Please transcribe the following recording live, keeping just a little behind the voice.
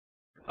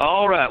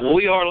All right. Well,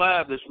 we are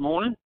live this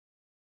morning,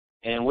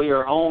 and we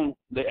are on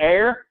the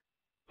air.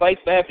 Faith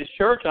Baptist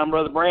Church. I'm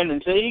Brother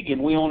Brandon Teague,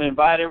 and we want to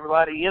invite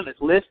everybody in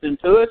that's listening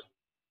to us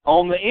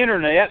on the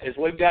internet. As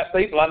we've got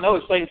people, I know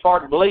it seems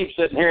hard to believe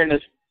sitting here in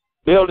this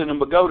building in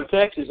Bogota,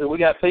 Texas, that we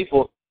got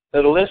people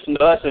that will listen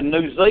to us in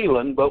New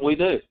Zealand, but we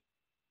do.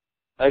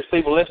 There's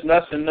people listening to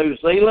us in New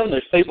Zealand.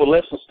 There's people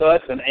listening to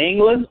us in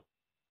England.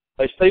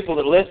 There's people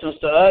that listen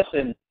to us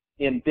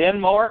in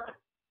Denmark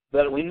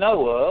that we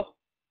know of.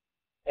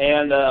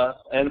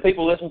 And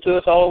people listen to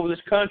us all over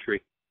this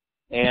country.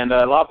 And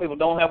a lot of people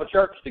don't have a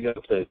church to go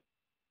to.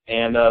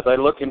 And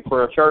they're looking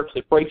for a church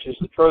that preaches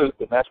the truth,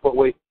 and that's what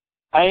we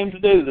aim to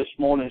do this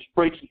morning, is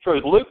preach the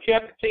truth. Luke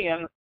chapter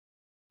 10,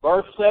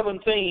 verse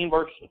 17,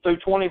 verse through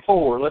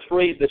 24. Let's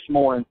read this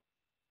morning.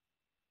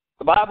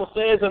 The Bible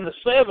says, "And the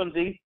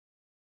 70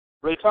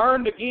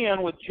 returned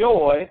again with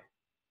joy,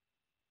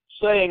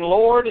 saying,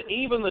 Lord,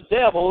 even the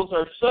devils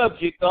are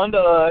subject unto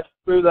us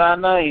through thy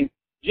name."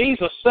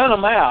 Jesus sent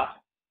them out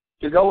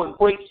to go and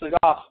preach the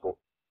gospel.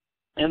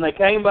 And they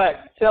came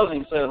back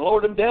telling him, saying,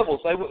 Lord, them devils,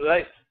 they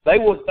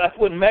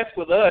wouldn't mess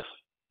with us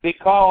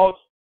because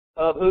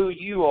of who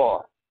you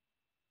are.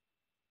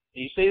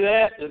 Do you see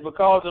that? It's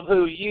because of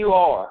who you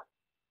are.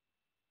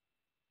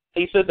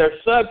 He said,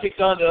 they're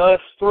subject unto us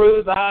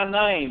through thy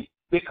name.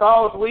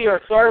 Because we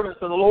are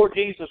servants of the Lord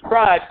Jesus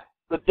Christ,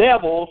 the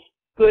devils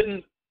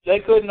couldn't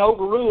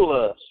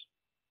overrule us.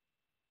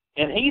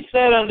 And he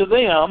said unto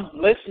them,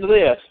 listen to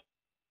this,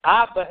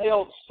 I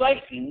beheld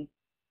Satan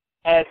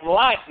as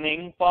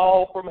lightning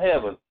fall from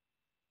heaven.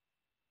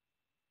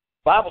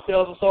 The Bible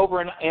tells us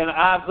over in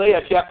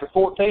Isaiah chapter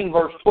 14,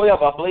 verse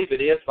 12, I believe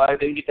it is, if I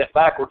didn't get that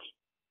backwards.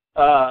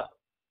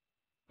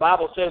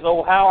 Bible says,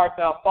 Oh, how art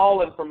thou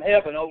fallen from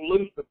heaven, O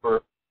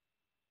Lucifer,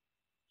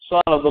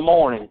 son of the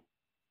morning,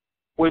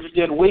 which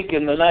did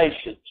weaken the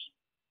nations.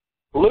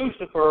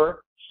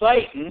 Lucifer,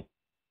 Satan,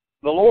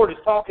 the Lord is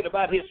talking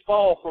about his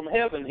fall from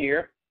heaven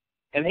here.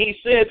 And he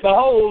said,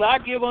 Behold, I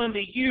give unto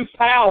you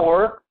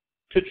power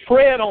to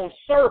tread on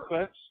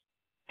serpents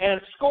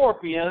and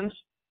scorpions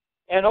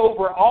and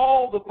over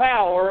all the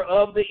power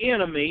of the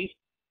enemy,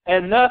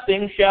 and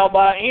nothing shall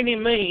by any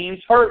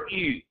means hurt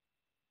you.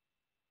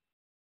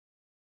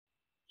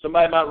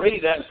 Somebody might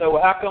read that and say,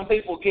 well, how come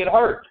people get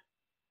hurt?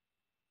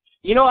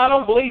 You know, I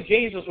don't believe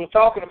Jesus was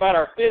talking about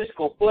our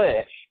physical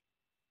flesh.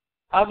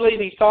 I believe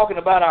he's talking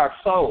about our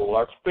soul,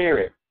 our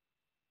spirit.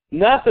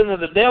 Nothing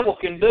that the devil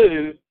can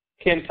do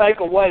can take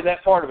away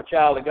that part of a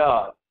child of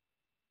God.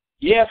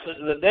 Yes,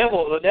 the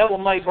devil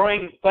may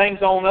bring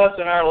things on us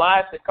in our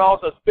life that cause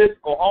us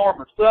physical harm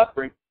or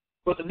suffering,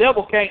 but the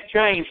devil can't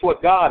change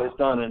what God has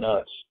done in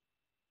us.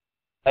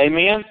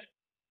 Amen?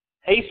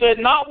 He said,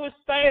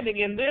 notwithstanding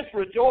in this,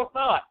 rejoice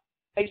not.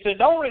 He said,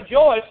 don't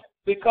rejoice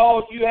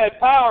because you had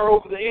power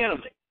over the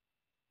enemy.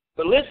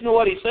 But listen to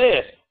what he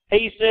says.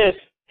 He says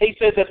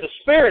that the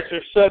spirits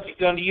are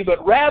subject unto you,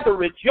 but rather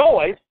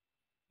rejoice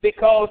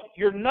because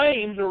your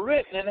names are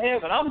written in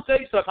heaven. I'm going to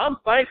tell you something. I'm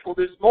thankful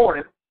this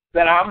morning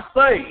that I'm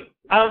saved.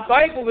 I'm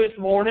thankful this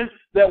morning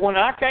that when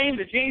I came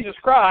to Jesus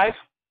Christ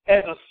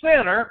as a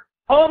sinner,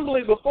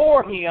 humbly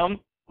before him,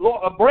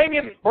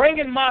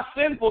 bringing my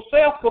sinful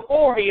self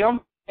before him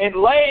and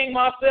laying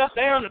myself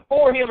down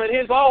before him at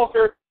his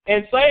altar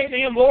and saying to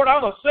him, Lord,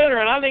 I'm a sinner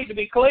and I need to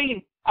be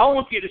clean. I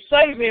want you to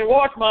save me and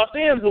wash my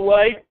sins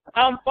away.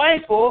 I'm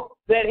thankful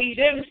that he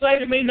didn't say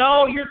to me,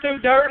 no, you're too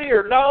dirty,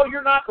 or no,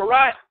 you're not the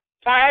right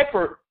type,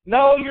 or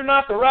no, you're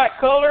not the right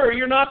color, or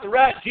you're not the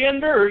right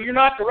gender, or you're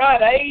not the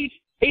right age.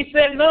 He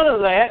said none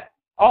of that.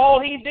 All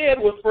he did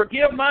was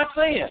forgive my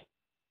sin,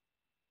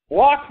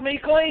 wash me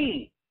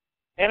clean.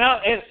 And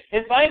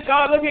thank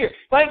God, look here,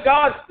 thank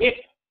God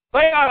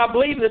I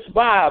believe this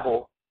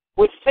Bible,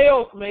 which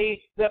tells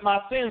me that my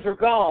sins are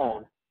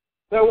gone.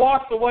 They're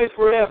washed away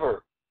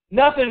forever.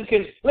 Nothing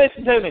can,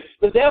 listen to me,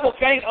 the devil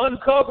can't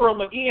uncover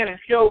them again and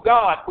show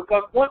God,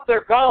 because once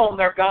they're gone,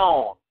 they're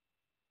gone.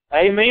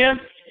 Amen?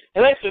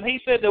 And listen, he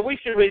said that we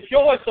should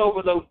rejoice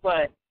over those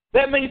things.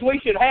 That means we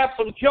should have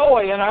some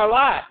joy in our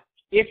life.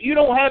 If you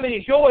don't have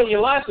any joy in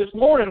your life this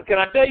morning, can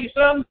I tell you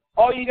something?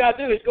 All you got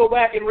to do is go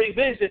back and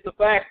revisit the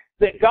fact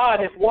that God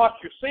has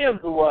washed your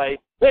sins away.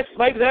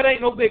 Maybe that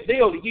ain't no big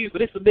deal to you,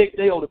 but it's a big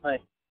deal to me.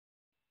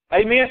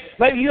 Amen?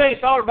 Maybe you ain't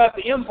thought about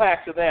the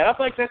impact of that. I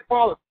think that's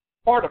part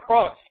of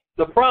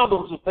the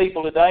problems with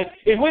people today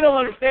is we don't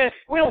understand,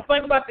 we don't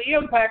think about the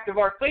impact of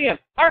our sin.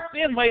 Our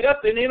sin made us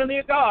an enemy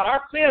of God.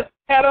 Our sin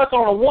had us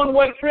on a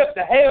one-way trip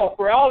to hell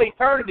for all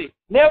eternity,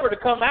 never to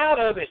come out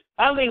of it.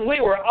 I mean, we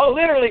were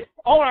literally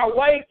on our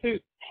way to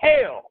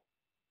hell.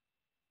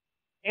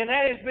 And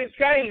that has been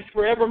changed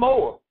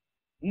forevermore.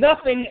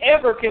 Nothing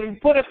ever can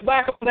put us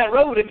back on that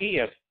road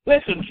again.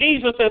 Listen,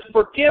 Jesus has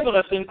forgiven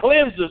us and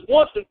cleansed us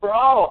once and for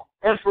all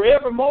and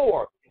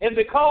forevermore. And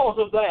because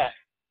of that,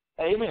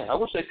 amen. I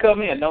wish they'd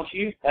come in, don't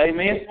you?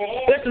 Amen.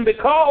 Listen,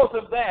 because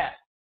of that,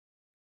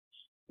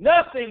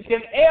 nothing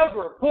can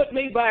ever put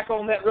me back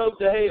on that road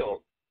to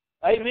hell.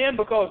 Amen.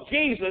 Because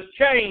Jesus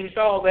changed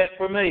all that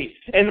for me.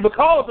 And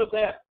because of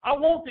that, I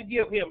want to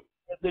give him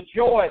the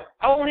joy.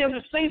 I want him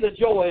to see the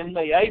joy in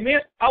me. Amen.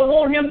 I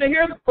want him to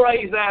hear the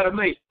praise out of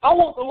me. I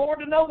want the Lord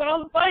to know that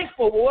I'm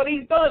thankful for what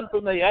he's done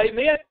for me.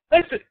 Amen.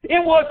 Listen,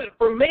 it wasn't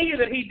for me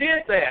that he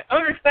did that.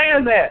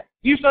 Understand that.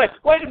 You say,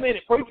 wait a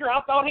minute, preacher,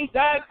 I thought he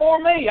died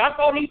for me. I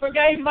thought he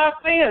forgave my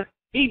sins.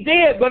 He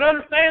did, but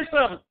understand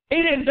something.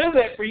 He didn't do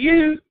that for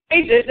you.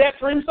 He did that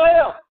for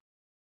himself.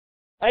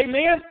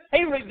 Amen.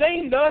 He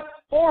redeemed us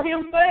for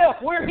himself.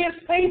 We're his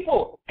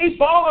people. He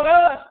bought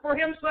us for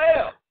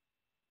himself.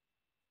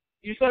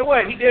 You say,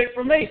 wait, he did it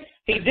for me.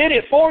 He did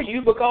it for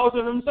you because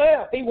of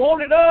himself. He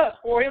wanted us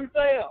for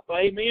himself.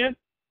 Amen.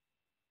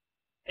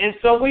 And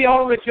so we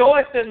all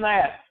rejoice in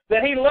that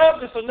he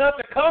loved us enough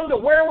to come to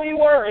where we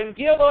were and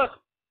give us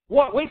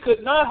what we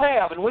could not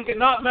have and we could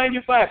not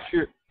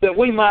manufacture, that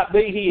we might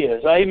be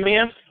his.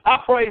 Amen. I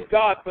praise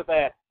God for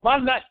that.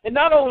 And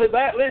not only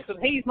that, listen,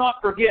 he's not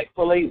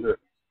forgetful either.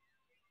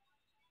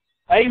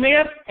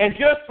 Amen. And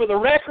just for the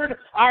record,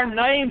 our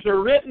names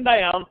are written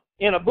down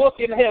in a book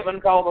in heaven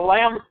called the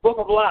Lamb's Book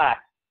of Life.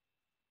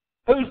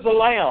 Who's the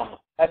Lamb?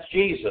 That's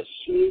Jesus.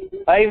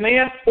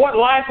 Amen. What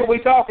life are we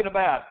talking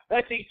about?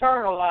 That's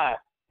eternal life.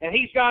 And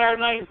he's got our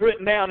names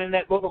written down in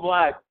that book of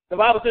life. The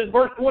Bible says,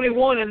 verse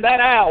 21, in that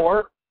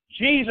hour,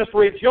 Jesus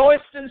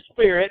rejoiced in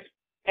spirit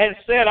and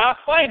said, I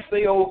thank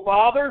thee, O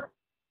Father,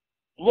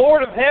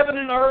 Lord of heaven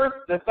and earth,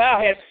 that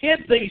thou hast hid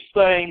these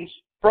things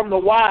from the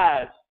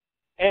wise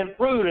and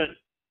prudent,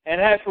 and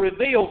hast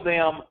revealed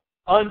them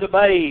unto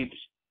babes.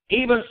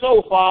 Even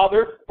so,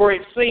 Father, for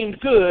it seemed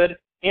good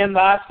in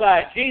thy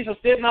sight. Jesus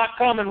did not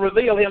come and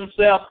reveal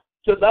himself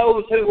to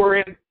those who were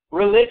in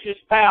religious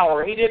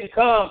power. He didn't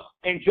come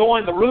and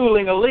join the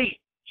ruling elite.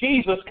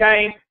 Jesus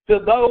came to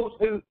those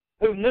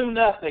who knew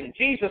nothing.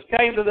 Jesus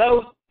came to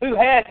those who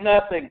had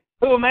nothing,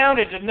 who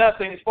amounted to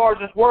nothing as far as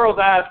this world's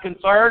eye is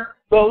concerned.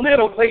 The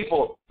little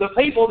people, the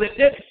people that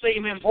didn't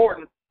seem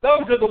important.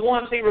 Those are the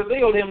ones he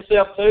revealed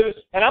himself to.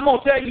 And I'm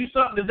going to tell you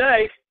something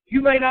today.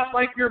 You may not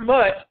think you're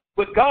much,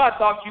 but God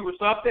thought you were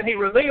something. He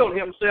revealed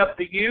himself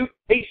to you.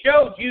 He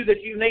showed you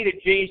that you needed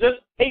Jesus.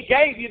 He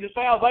gave you the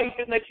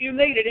salvation that you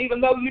needed,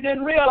 even though you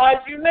didn't realize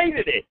you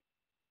needed it.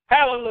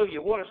 Hallelujah.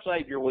 What a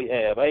Savior we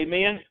have.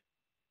 Amen.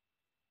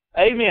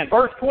 Amen.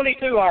 Verse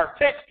 22, our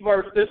text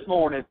verse this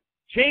morning.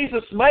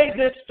 Jesus made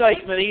this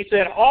statement. He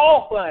said,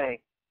 all things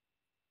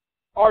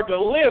are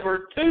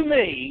delivered to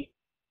me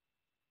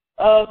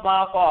of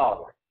my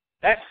Father.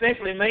 That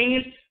simply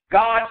means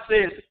God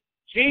says,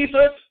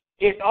 Jesus,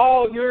 it's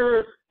all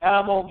yours, and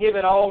I'm going to give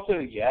it all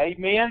to you.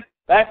 Amen?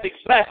 That's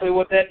exactly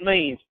what that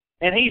means.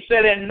 And he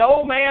said, and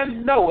no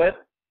man knoweth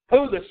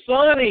who the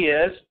Son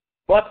is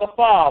but the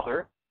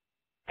Father,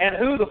 and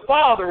who the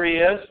Father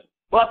is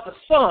but the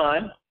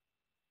Son.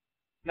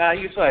 Now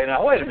you say,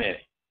 now wait a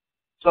minute.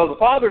 So the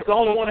Father's the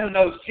only one who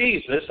knows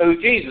Jesus,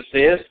 who Jesus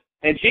is,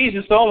 and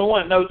Jesus is the only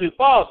one who knows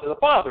who the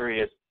Father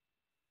is.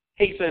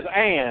 He says,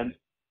 and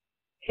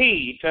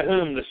he to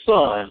whom the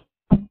Son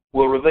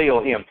will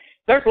reveal him.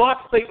 There's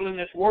lots of people in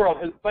this world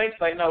who think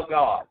they know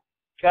God.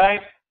 Okay?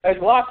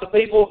 There's lots of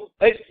people,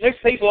 there's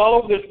people all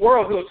over this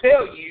world who will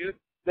tell you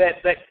that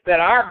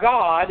our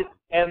God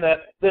and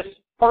that this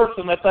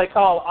person that they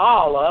call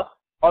Allah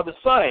are the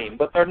same,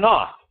 but they're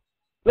not.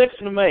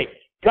 Listen to me.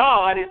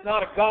 God is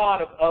not a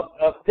God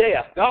of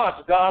death.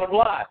 God's a God of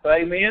life.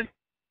 Amen?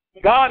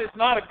 God is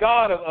not a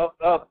God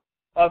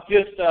of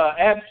just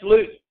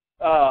absolute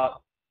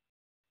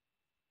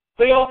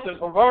filth and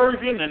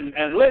perversion.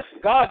 And listen,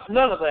 God's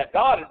none of that.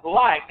 God is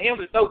light. In him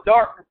there's no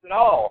darkness at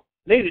all,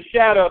 neither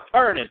shadow of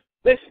turning.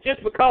 Listen,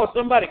 just because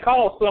somebody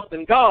calls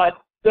something God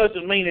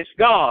doesn't mean it's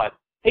God.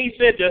 He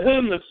said, to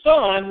whom the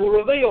Son will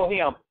reveal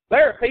him.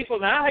 There are people,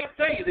 now I hate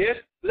to tell you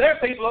this, but there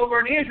are people over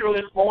in Israel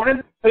this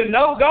morning who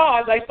know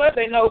God. They said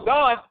they know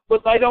God,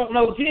 but they don't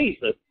know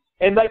Jesus.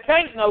 And they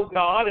can't know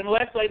God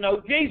unless they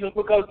know Jesus,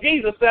 because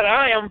Jesus said,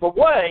 I am the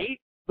way,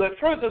 the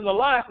truth, and the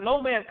life.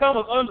 No man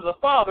cometh unto the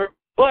Father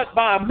but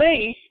by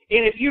me.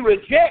 And if you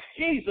reject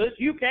Jesus,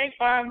 you can't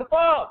find the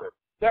Father.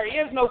 There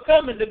is no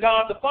coming to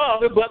God the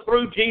Father but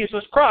through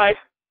Jesus Christ,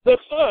 the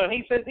Son.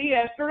 He says he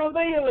has to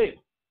reveal him.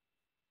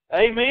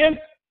 Amen?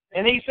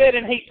 And he said,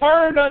 and he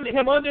turned unto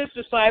him unto his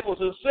disciples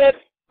and said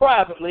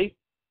privately,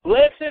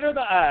 blessed are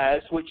the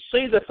eyes which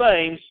see the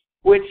things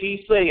which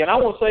ye see. And I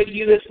want to say to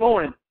you this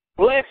morning,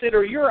 blessed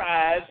are your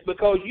eyes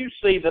because you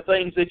see the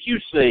things that you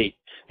see.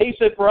 He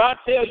said, for I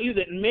tell you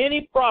that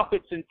many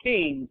prophets and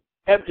kings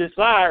have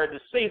desired to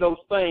see those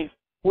things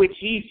which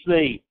ye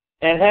see,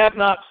 and have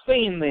not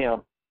seen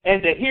them,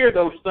 and to hear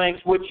those things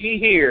which ye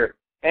hear,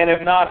 and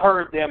have not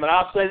heard them. And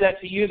I'll say that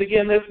to you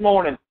again this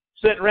morning.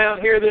 Sitting around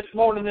here this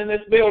morning in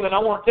this building, I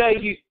want to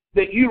tell you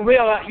that you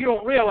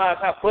don't realize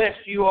how blessed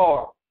you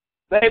are.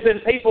 There have been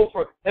people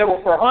that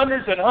were for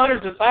hundreds and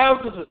hundreds and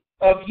thousands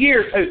of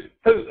years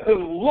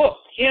who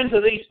looked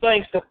into these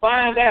things to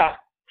find out,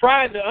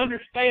 tried to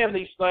understand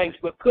these things,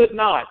 but could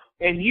not.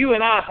 And you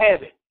and I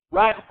have it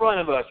right in front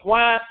of us.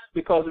 Why?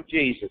 Because of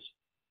Jesus.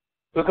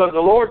 Because the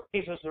Lord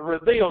Jesus has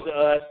revealed to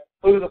us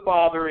who the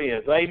Father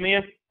is.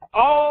 Amen?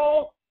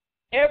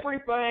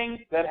 Everything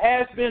that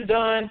has been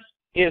done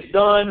is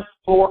done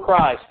for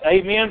Christ.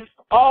 Amen.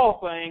 All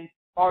things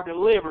are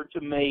delivered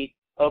to me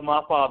of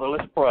my Father.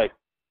 Let's pray.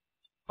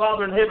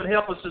 Father in heaven,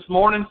 help us this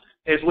morning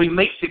as we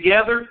meet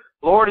together.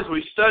 Lord, as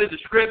we study the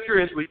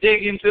Scripture, as we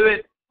dig into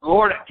it,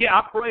 Lord,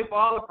 I pray,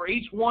 Father, for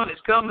each one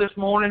that's come this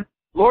morning,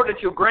 Lord,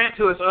 that you'll grant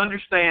to us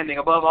understanding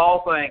above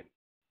all things.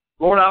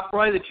 Lord, I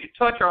pray that you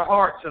touch our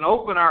hearts and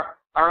open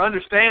our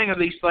understanding of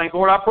these things.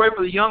 Lord, I pray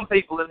for the young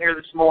people in here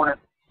this morning.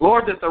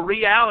 Lord, that the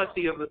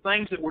reality of the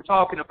things that we're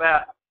talking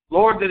about,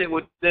 Lord, that it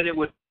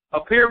would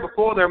appear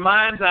before their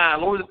mind's eye.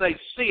 Lord, that they'd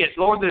see it.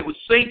 Lord, that it would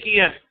sink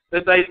in,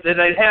 that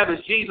they'd have, as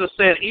Jesus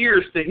said,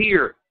 ears to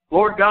hear.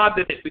 Lord God,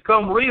 that it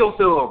become real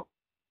to them.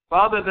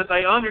 Father, that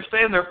they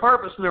understand their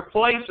purpose and their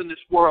place in this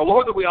world.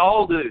 Lord, that we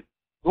all do.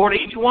 Lord,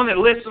 each one that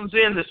listens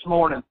in this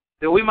morning,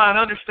 that we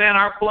might understand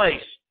our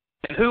place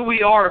and who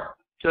we are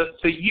to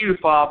you,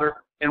 Father,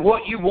 and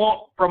what you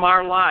want from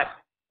our life.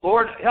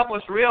 Lord, help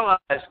us realize,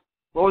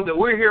 Lord, that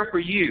we're here for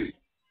you.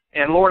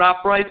 And, Lord, I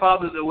pray,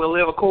 Father, that we'll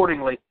live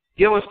accordingly.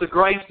 Give us the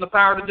grace and the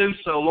power to do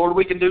so. Lord,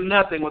 we can do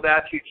nothing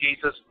without you,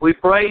 Jesus. We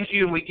praise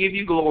you and we give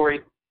you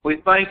glory.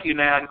 We thank you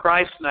now in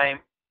Christ's name.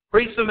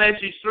 Preach the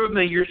message through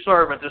me, your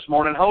servant, this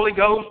morning. Holy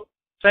Ghost,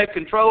 take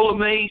control of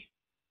me.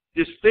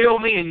 Just fill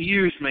me and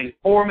use me.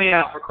 Pour me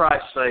out for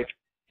Christ's sake.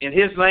 In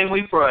his name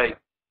we pray.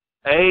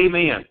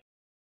 Amen.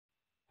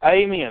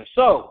 Amen.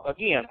 So,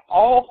 again,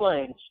 all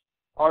things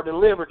are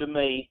delivered to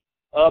me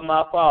of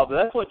my Father.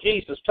 That's what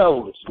Jesus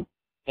told us.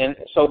 And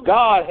so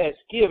God has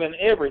given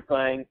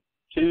everything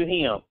to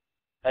him.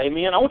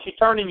 Amen. I want you to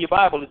turn in your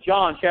Bible to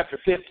John chapter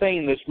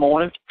 15 this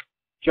morning.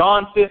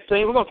 John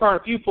 15. We're going to turn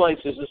a few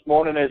places this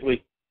morning as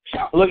we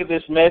look at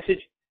this message.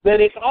 That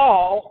it's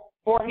all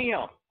for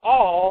him.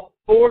 All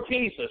for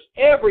Jesus.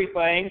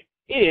 Everything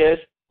is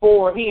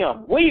for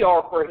him. We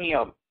are for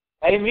him.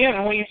 Amen.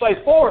 And when you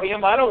say for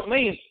him, I don't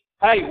mean,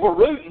 hey, we're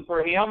rooting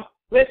for him.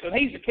 Listen,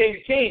 he's the King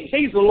of Kings.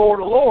 He's the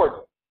Lord of Lords.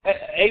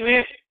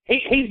 Amen.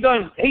 He's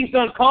done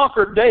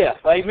conquered death.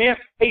 Amen.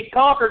 He's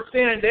conquered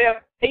sin and death.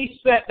 He's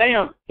sat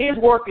down. His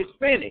work is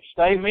finished.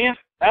 Amen.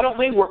 I don't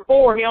mean we're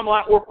for him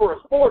like we're for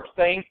a sports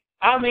team.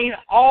 I mean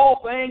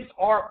all things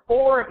are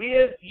for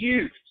his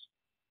use.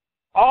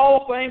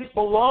 All things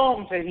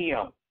belong to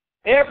him.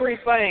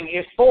 Everything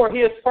is for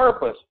his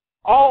purpose.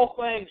 All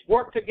things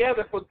work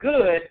together for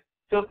good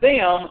to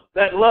them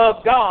that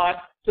love God,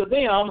 to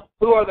them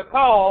who are the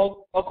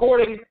called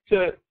according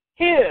to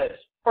his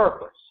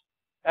purpose.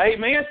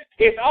 Amen.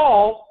 It's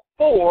all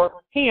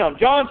for him.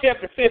 John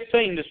chapter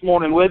 15 this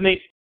morning with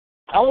me.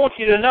 I want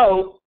you to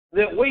know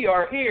that we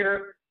are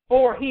here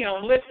for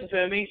him, listen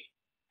to me,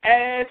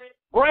 as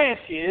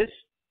branches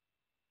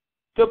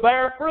to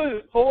bear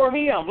fruit for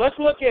him. Let's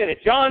look at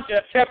it. John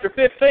chapter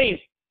 15,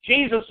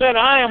 Jesus said,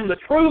 I am the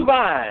true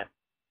vine,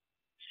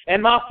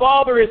 and my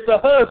Father is the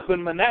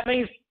husbandman. That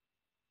means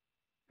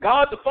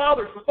God the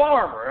Father is the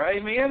farmer.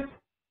 Amen.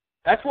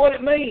 That's what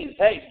it means.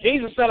 Hey,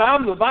 Jesus said,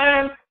 I'm the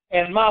vine,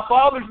 and my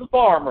Father's the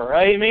farmer.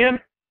 Amen.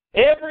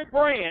 Every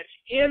branch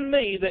in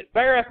me that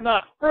beareth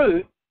not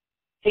fruit,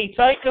 he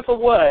taketh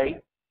away,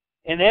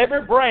 and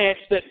every branch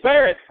that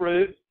beareth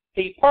fruit,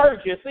 he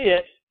purgeth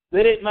it,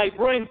 that it may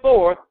bring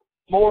forth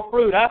more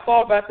fruit. I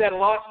thought about that a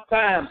lot of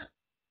times.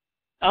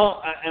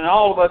 And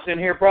all of us in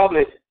here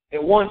probably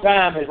at one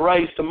time has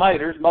raised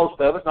tomatoes.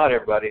 Most of us, not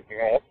everybody in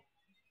here has.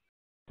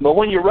 But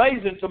when you're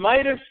raising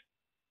tomatoes,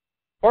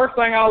 first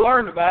thing I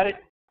learned about it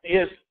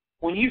is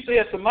when you see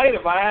a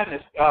tomato vine,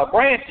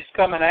 branches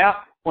coming out,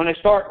 when they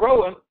start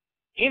growing,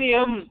 any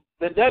of them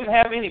that doesn't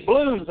have any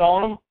blooms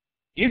on them,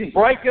 you can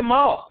break them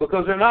off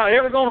because they're not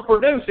ever going to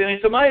produce any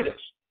tomatoes.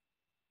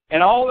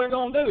 And all they're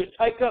going to do is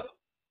take up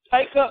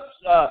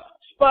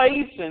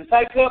space and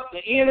take up the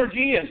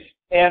energy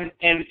and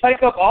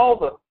take up all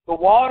the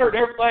water and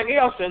everything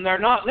else, and they're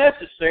not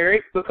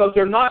necessary because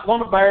they're not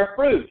going to bear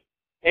fruit.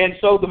 And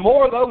so the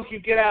more of those you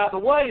get out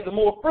of the way, the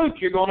more fruit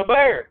you're going to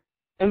bear.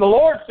 And the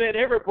Lord said,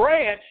 every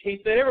branch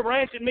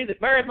in me that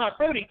beareth not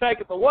fruit, he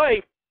taketh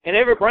away, and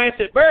every branch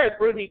that beareth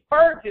fruit, he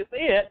purgeth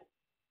it,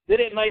 that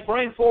it may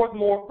bring forth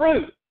more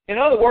fruit. In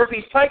other words,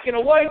 he's taking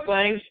away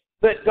things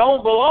that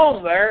don't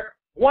belong there.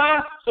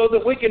 Why? So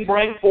that we can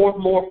bring forth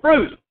more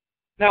fruit.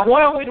 Now,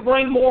 why are we to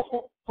bring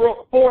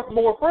forth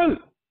more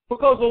fruit?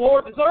 Because the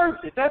Lord deserves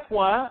it. That's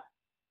why.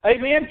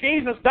 Amen.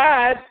 Jesus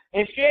died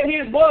and shed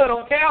his blood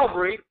on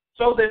Calvary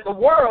so that the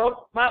world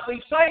might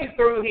be saved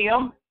through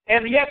him,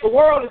 and yet the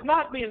world is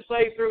not being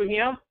saved through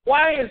him.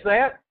 Why is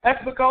that?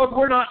 That's because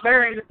we're not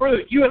bearing the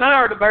fruit. You and I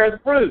are to bear the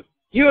fruit.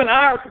 You and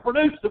I are to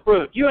produce the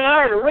fruit. You and I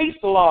are to reach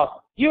the lost.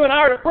 You and I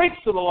are to preach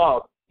to the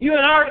lost. You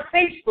and I are to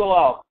teach the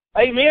lost.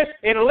 Amen.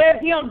 And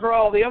let him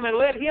draw them and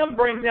let him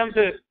bring them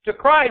to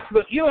Christ.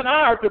 But you and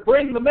I are to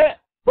bring the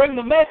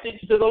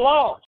message to the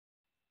lost.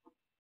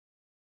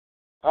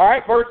 All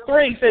right, verse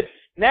 3 says,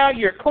 now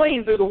you're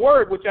clean through the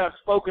word which I've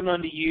spoken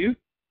unto you.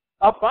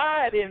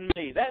 Abide in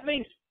me. That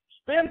means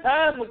spend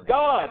time with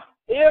God.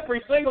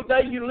 Every single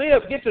day you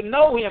live, get to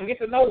know him. Get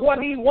to know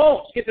what he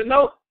wants. Get to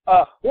know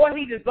what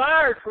he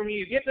desires from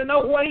you. Get to know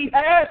what he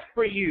has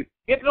for you.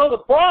 Get to know the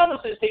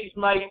promises he's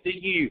made to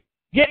you.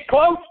 Get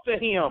close to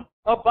Him.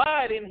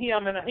 Abide in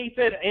Him. And He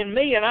said, in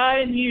me and I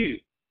in you.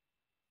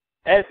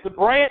 As the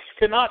branch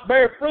cannot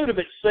bear fruit of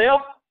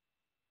itself,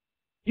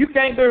 you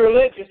can't be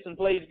religious and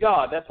please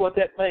God. That's what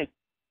that means.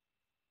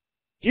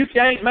 You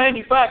can't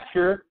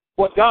manufacture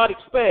what God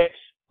expects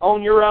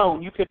on your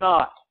own. You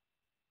cannot.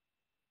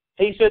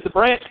 He said, the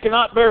branch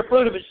cannot bear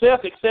fruit of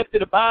itself except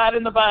it abide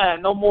in the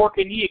vine. No more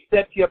can ye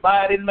except ye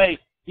abide in me.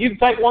 You can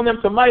take one of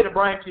them tomato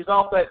branches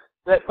off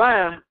that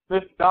vine,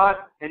 Mr. God,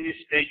 and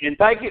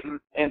take it,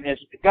 and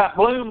it's got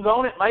blooms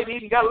on it, maybe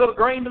even got a little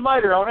green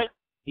tomato on it.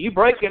 You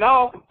break it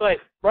off and say,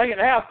 bring it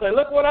out and say,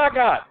 look what I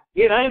got.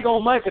 It ain't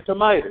going to make a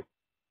tomato.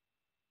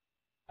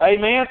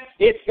 Amen?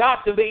 It's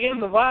got to be in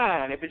the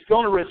vine. If it's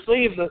going to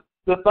receive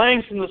the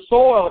things from the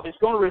soil, if it's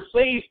going to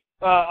receive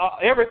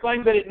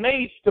everything that it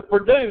needs to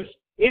produce,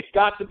 it's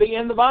got to be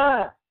in the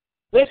vine.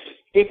 Listen,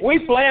 if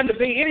we plan to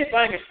be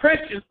anything as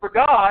Christians for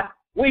God,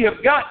 we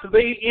have got to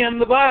be in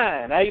the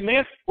vine.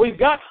 Amen? We've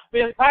got to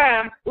spend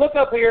time, look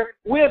up here,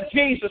 with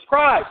Jesus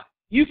Christ.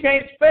 You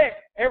can't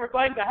expect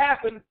everything to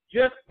happen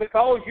just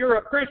because you're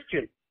a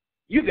Christian.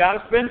 You've got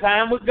to spend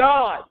time with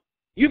God.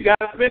 You've got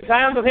to spend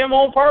time with Him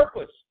on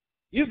purpose.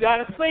 You've got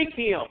to seek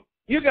Him.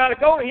 You've got to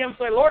go to Him and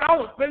say, Lord, I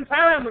want to spend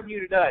time with you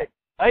today.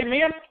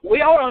 Amen?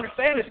 We all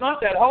understand it's not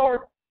that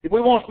hard. If we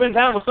want to spend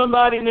time with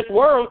somebody in this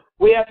world,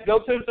 we have to go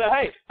to them and say,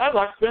 hey, I'd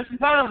like to spend some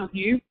time with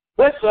you.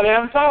 Let's sit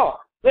down and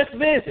talk. Let's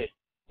visit.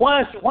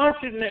 Why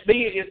shouldn't it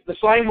be the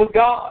same with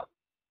God?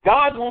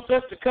 God wants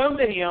us to come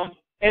to Him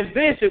and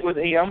visit with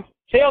Him,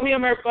 tell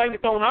Him everything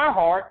that's on our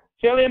heart,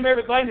 tell Him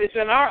everything that's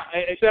in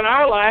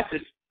our life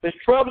that's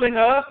troubling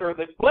us or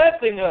that's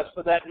blessing us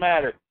for that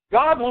matter.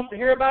 God wants to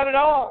hear about it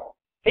all.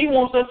 He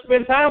wants us to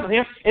spend time with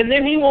Him, and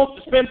then He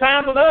wants to spend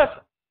time with us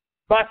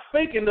by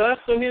speaking to us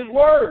through His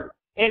Word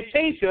and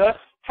teach us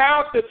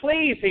how to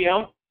please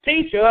Him,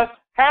 teach us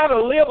how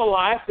to live a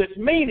life that's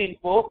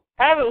meaningful,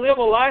 how to live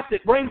a life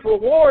that brings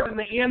reward in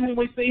the end when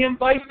we see Him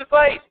face to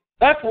face.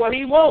 That's what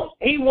He wants.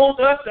 He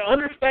wants us to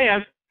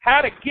understand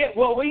how to get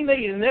what we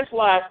need in this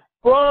life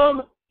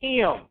from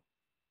Him.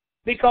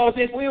 Because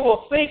if we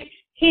will seek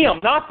Him,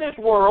 not this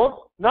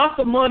world, not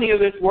the money of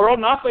this world,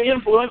 not the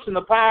influence and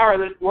the power of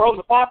this world,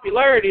 the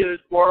popularity of this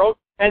world,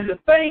 and the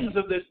things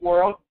of this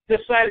world to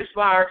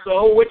satisfy our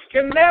soul, which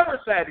can never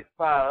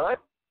satisfy us.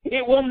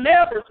 It will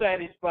never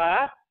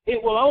satisfy.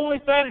 It will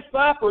only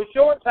satisfy for a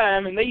short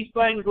time, and these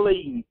things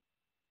leave.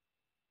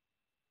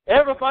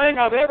 Everything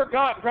I've ever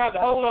got and tried to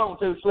hold on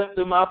to slipped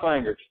through my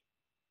fingers.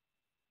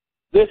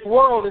 This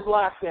world is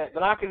like that,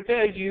 but I can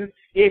tell you,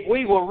 if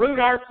we will root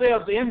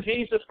ourselves in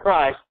Jesus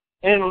Christ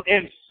and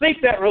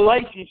seek that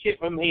relationship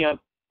from Him,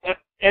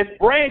 as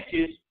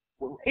branches,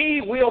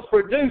 He will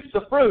produce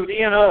the fruit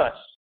in us.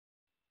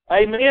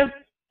 Amen?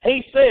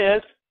 He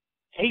said,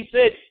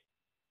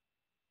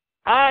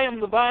 I am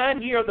the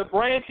vine, ye are the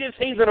branches.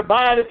 He that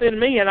abideth in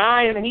me, and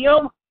I in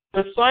him,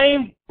 the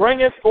same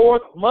bringeth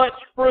forth much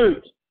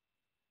fruit.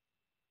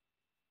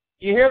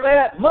 You hear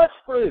that? Much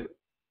fruit.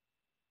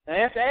 Now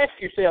you have to ask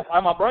yourself,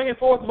 am I bringing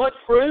forth much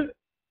fruit?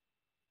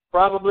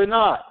 Probably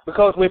not,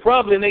 because we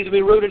probably need to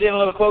be rooted in a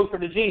little closer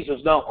to Jesus,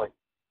 don't we?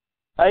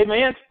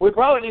 Amen? We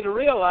probably need to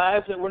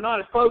realize that we're not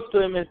as close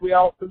to Him as we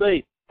ought to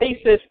be.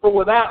 He says, for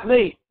without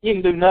me, you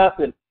can do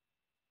nothing.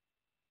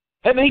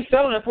 That means He's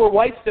telling us we're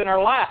wasting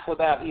our life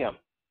without Him.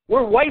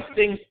 We're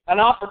wasting an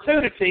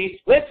opportunity.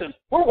 Listen,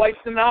 we're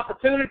wasting an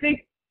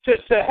opportunity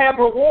to have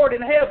reward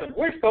in heaven.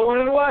 We're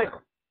throwing it away.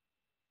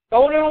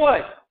 Throwing it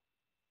away.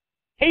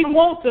 He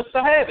wants us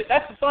to have it.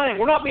 That's the thing.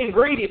 We're not being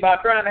greedy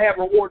about trying to have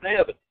reward in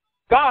heaven.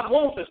 God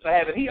wants us to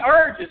have it. He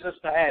urges us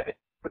to have it.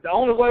 But the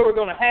only way we're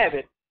going to have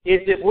it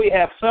is if we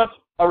have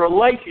a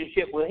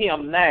relationship with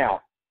Him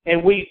now,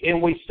 and we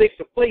seek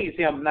to please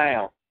Him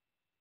now.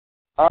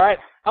 All right?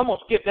 I'm going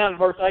to skip down to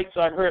verse 8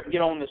 so I can hurry up and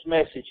get on this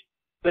message.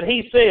 But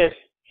he says,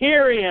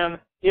 herein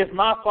is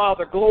my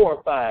Father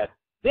glorified.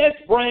 This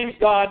brings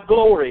God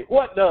glory.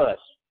 What does?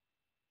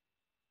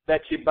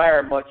 That you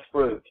bear much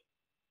fruit.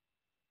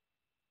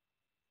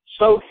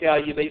 So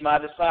shall you be my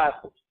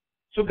disciples.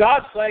 So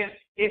God's saying,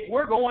 if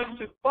we're going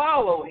to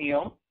follow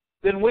Him,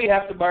 then we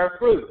have to bear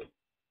fruit.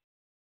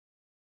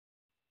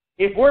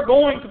 If we're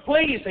going to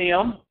please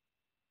Him,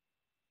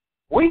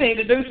 we need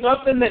to do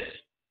something that's,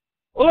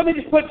 well, let me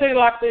just put it to you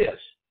like this.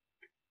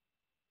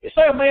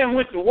 Say a man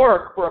went to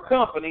work for a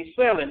company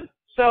selling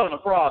a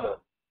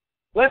product.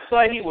 Let's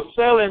say he was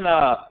selling,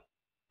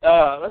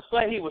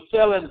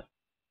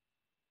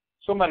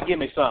 somebody give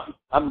me something.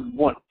 I'm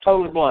one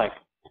totally blank.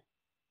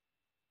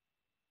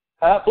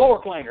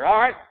 Floor cleaner. All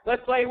right.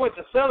 Let's say he went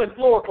to selling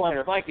floor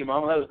cleaner. Thank you,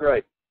 Mama. That was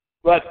great.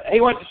 But he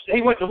went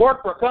to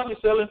work for a company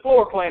selling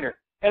floor cleaner.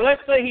 And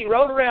let's say he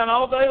rode around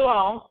all day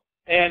long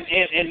and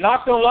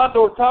knocked on a lot of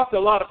doors, talked to a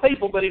lot of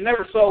people, but he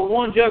never sold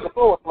one jug of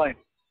floor cleaner.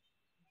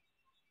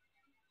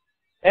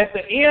 At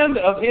the end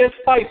of his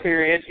pay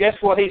period, guess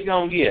what he's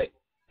going to get?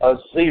 A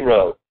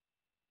zero.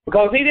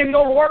 Because he didn't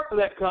go to work for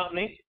that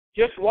company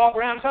just to walk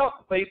around and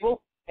talk to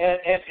people and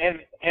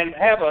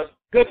have a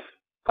good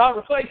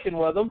conversation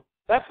with them.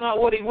 That's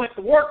not what he went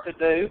to work to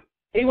do.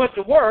 He went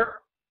to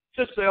work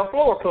to sell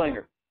floor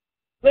cleaners.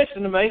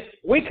 Listen to me.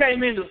 We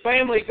came into the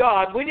family of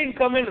God. We didn't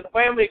come into the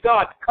family of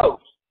God to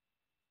coast.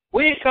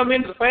 We didn't come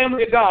into the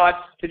family of God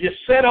to just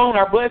sit on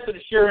our blessed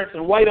assurance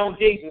and wait on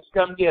Jesus to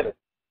come get us.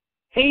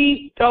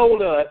 He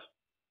told us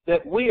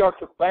that we are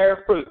to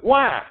bear fruit.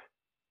 Why?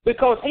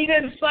 Because He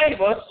didn't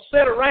save us to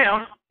sit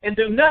around and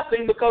do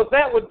nothing, because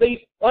that would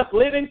be us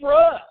living for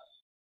us.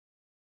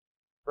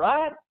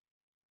 Right?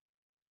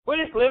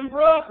 We're just living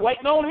for us,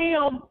 waiting on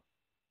Him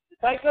to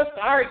take us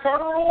to our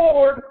eternal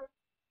reward.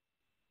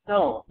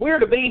 No, we're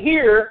to be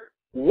here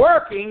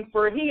working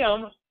for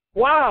Him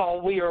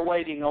while we are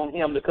waiting on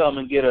Him to come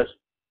and get us,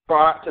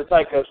 to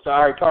take us to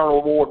our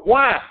eternal reward.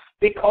 Why?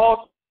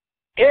 Because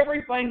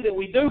everything that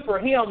we do for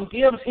Him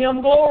gives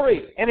Him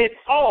glory, and it's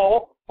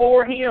all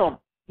for Him.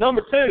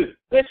 Number 2,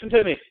 listen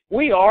to me.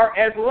 We are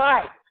as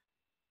lights.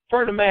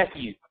 Turn to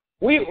Matthew.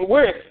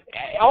 We're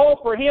all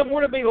for Him.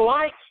 We're to be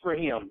lights for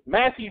Him.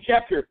 Matthew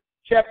chapter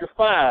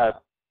 5.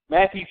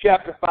 Matthew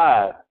chapter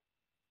 5.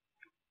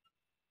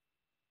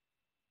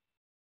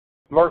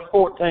 Verse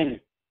 14.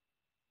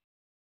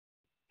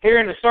 Here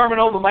in the Sermon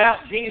on the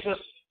Mount, Jesus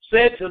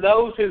said to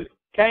those who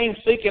came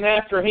seeking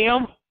after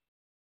Him,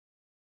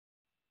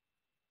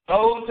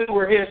 those who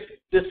were His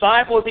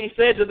disciples, He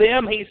said to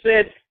them, He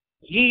said,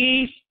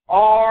 "Ye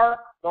are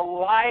the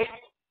light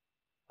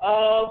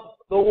of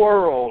the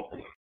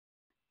world.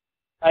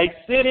 A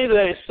city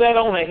that is set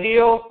on a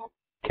hill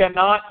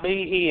cannot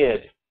be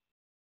hid."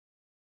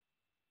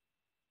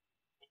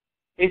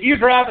 If you're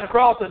driving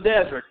across the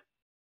desert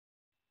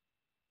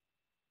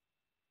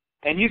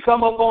and you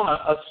come up on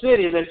a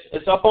city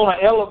that's up on an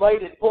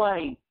elevated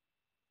plain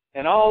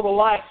and all the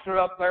lights are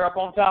up there up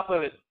on top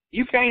of it,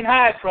 you can't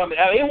hide from it.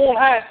 It won't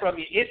hide from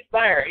you. It's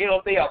there.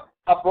 It'll be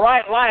a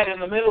bright light in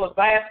the middle of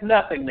vast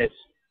nothingness.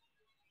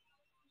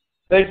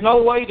 There's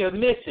no way to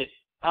miss it.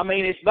 I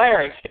mean, it's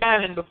there. It's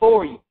shining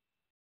before you.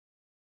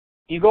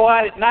 You go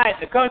out at night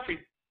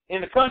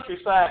in the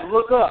countryside and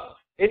look up.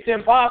 It's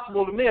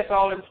impossible to miss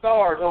all them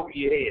stars over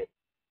your head.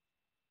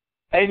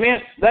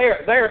 Amen.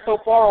 They're so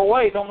far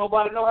away, don't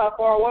nobody know how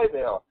far away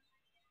they are.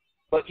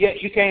 But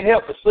yet you can't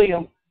help but see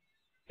them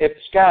if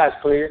the sky's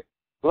clear.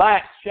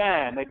 Lights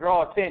shine. They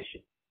draw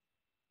attention.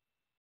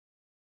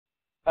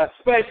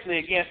 Especially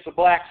against the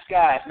black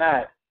sky at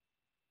night.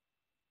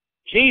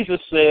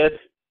 Jesus said,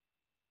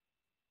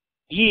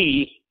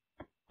 "Ye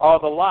are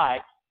the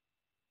light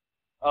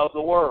of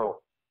the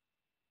world."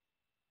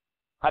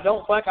 I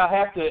don't think I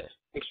have to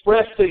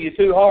express to you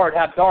too hard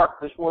how dark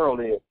this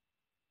world is.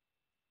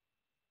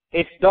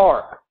 It's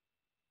dark.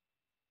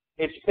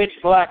 It's pitch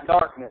black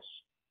darkness.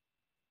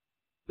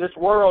 This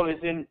world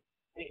is in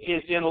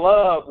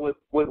love with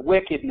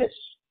wickedness.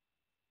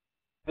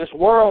 This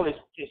world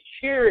is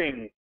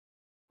cheering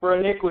for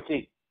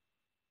iniquity.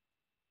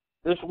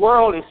 This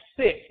world is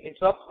sick.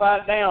 It's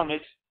upside down.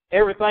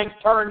 Everything's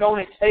turned on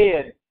its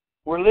head.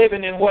 We're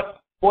living in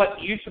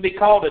what used to be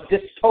called a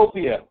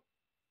dystopia.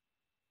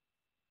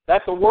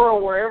 That's a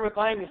world where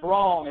everything is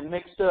wrong and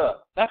mixed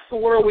up. That's the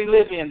world we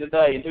live in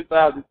today in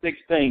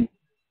 2016.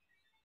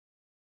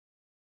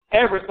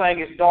 Everything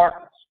is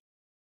darkness.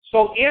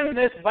 So in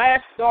this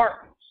vast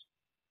darkness,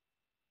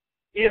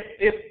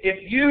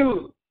 if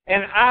you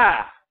and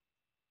I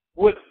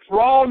would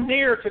draw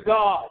near to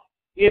God,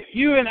 if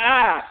you and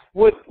I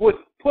would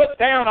put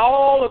down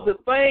all of the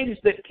things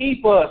that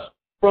keep us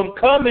from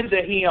coming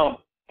to Him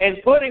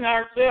and putting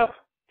ourselves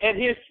at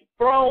His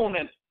throne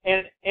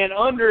and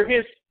under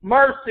His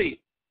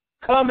mercy,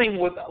 coming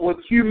with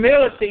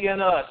humility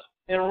in us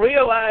and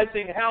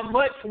realizing how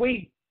much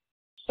we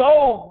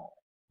so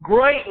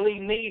greatly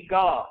need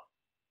God.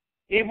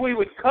 If we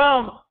would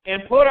come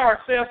and put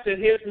ourselves at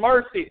His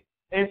mercy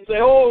and say,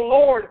 "Oh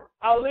Lord,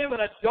 I live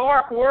in a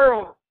dark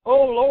world.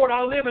 Oh Lord,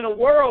 I live in a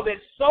world that's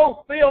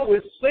so filled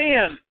with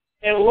sin.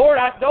 And Lord,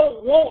 I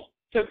don't want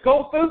to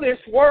go through this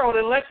world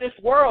and let this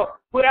world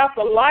put out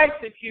the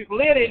light that You've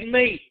lit in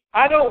me.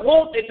 I don't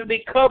want it to be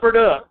covered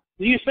up."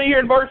 You see here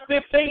in verse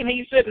 15,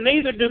 He said,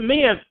 "Neither do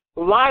men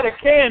light a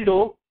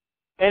candle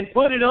and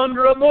put it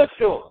under a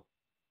bushel."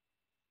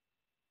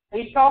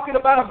 He's talking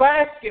about a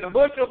basket, a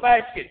bushel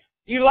basket.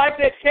 You light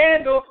that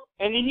candle,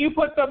 and then you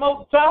put something on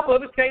the top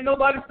of it, can't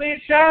nobody see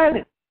it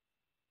shining.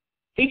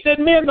 He said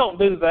men don't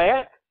do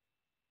that.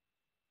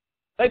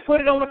 They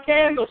put it on a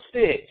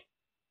candlestick,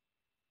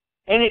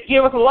 and it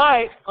giveth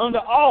light unto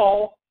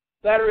all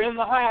that are in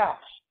the house.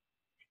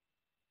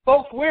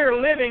 Folks, we're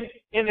living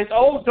in this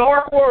old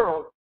dark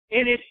world,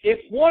 and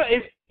if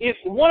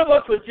one of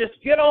us would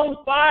just get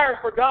on fire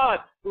for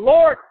God,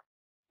 "Lord,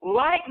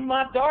 lighten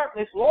my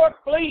darkness. Lord,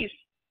 please."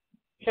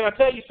 Can I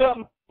tell you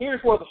something?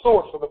 Here's where the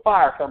source of the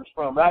fire comes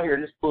from, right here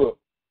in this book.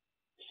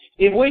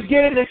 If we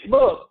get in this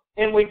book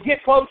and we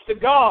get close to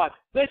God,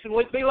 listen,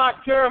 we'd be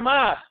like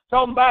Jeremiah,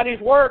 talking about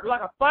His word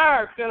like a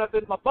fire shut up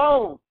in my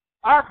bones.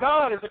 Our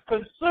God is a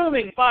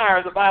consuming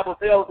fire, the Bible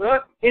tells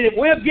us, and if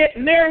we'll get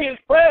near His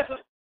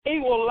presence, He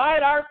will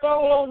light our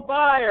soul on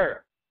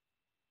fire.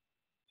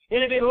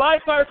 And if He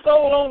lights our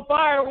soul on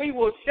fire, we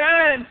will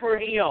shine for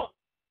Him.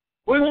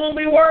 We won't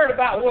be worried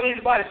about what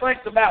anybody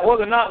thinks about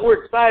whether or not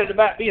we're excited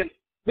about being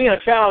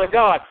a child of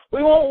God.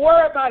 We won't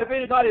worry about if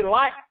anybody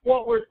likes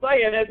what we're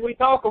saying as we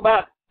talk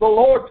about the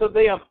Lord to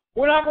them.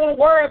 We're not going to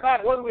worry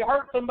about whether we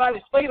hurt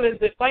somebody's feelings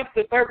that thinks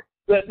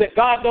that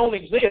God don't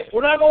exist.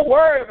 We're not going to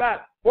worry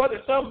about whether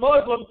some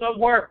Muslim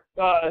somewhere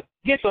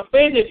gets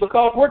offended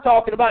because we're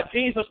talking about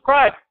Jesus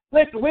Christ.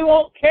 Listen, we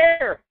won't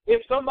care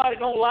if somebody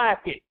don't like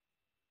it,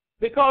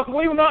 because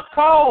we're not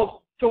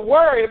called to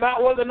worry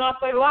about whether or not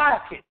they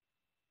like it.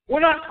 We're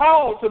not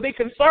called to be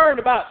concerned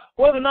about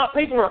whether or not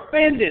people are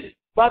offended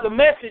by the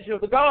message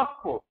of the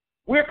gospel.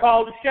 We're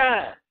called to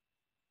shine.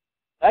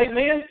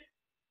 Amen?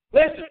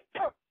 Listen,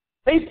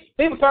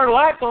 people turn the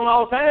lights on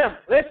all the time.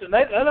 Listen,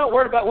 they're not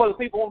worried about whether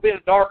people want to be in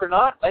the dark or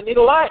not. They need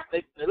a light.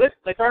 They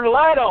turn the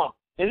light on.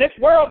 And this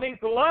world needs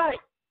a light.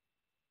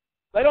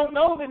 They don't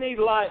know they need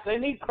light. They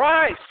need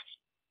Christ.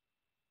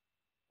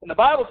 And the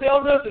Bible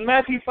tells us in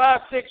Matthew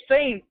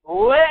 5:16,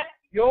 let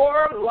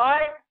your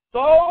light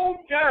so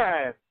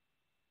shine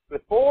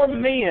before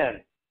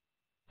men,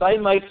 they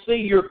may see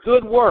your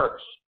good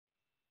works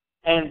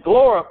and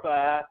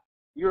glorify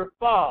your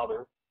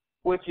Father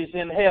which is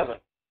in heaven.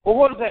 Well,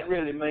 what does that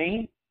really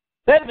mean?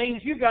 That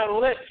means you've got to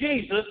let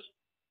Jesus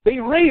be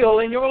real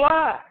in your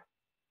life.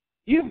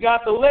 You've got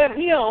to let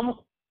Him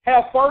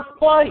have first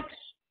place.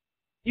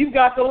 You've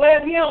got to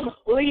let Him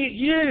lead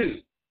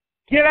you.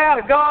 Get out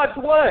of God's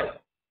way.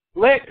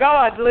 Let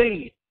God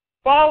lead.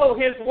 Follow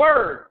His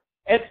Word.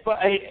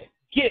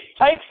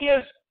 Take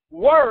His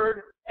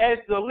Word as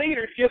the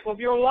leadership of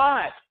your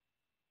life.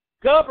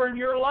 Govern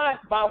your life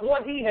by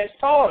what He has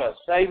taught us.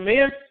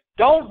 Amen?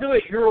 Don't do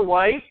it your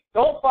way.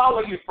 Don't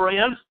follow your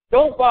friends.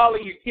 Don't follow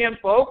your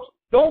kinfolks.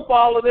 Don't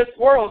follow this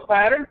world's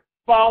pattern.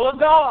 Follow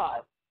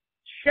God.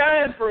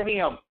 Shine for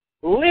Him.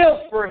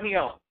 Live for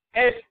Him.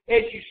 As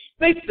you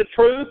speak the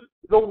truth,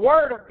 the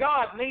Word of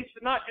God needs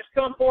to not just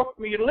come forth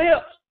from your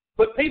lips,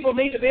 but people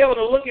need to be able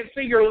to look and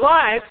see your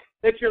life,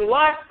 that your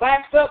life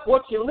backs up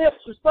what your lips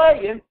are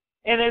saying.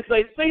 And as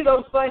they see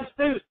those things,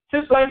 two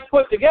things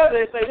put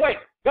together, they say, wait,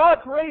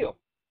 God's real.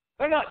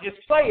 They're not just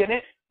saying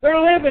it, they're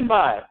living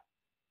by it.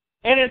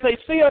 And as they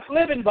see us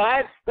living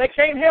by it, they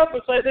can't help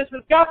but say, this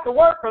has got to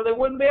work, or they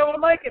wouldn't be able to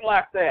make it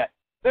like that.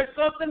 There's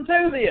something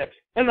to this.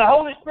 And the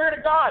Holy Spirit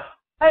of God,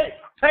 hey,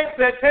 takes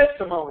that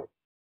testimony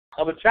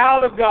of a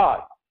child of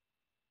God,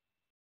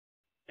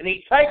 and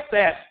He takes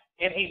that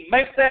and He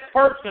makes that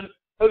person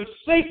who's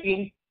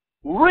seeking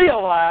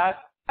realize,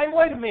 hey,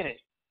 wait a minute,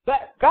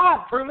 that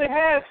God truly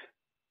has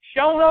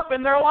shown up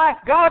in their life.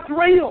 God's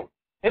real,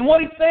 and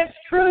what He says is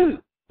true.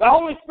 The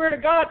Holy Spirit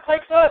of God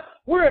takes us.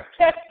 We're a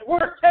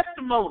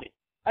testimony.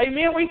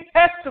 Amen. We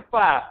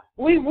testify.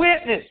 We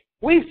witness.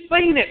 We've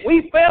seen it.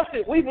 We felt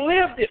it. We've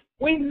lived it.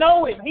 We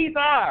know Him. He's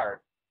ours.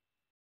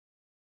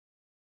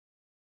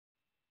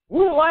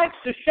 We're lights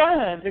to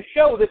shine to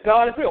show that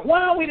God is real.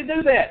 Why are we to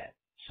do that?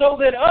 So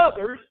that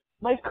others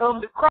may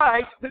come to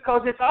Christ,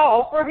 because it's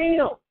all for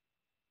Him.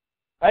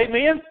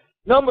 Amen.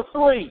 Number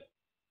 3,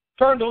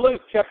 turn to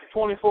Luke chapter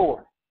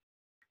 24.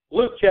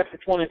 Luke chapter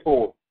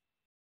 24.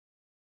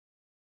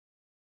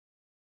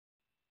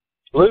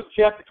 Luke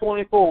chapter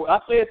 24. I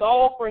say it's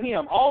all for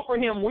Him. All for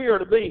Him we are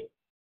to be.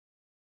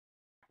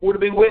 We're to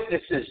be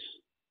witnesses.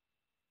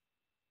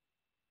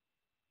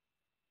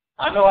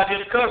 I know I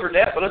just covered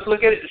that, but let's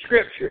look at it in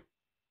Scripture.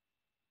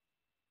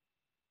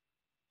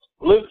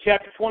 Luke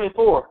chapter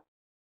 24,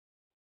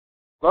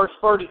 verse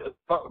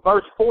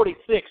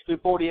 46 through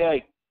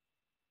 48.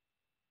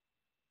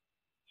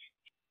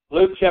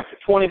 Luke chapter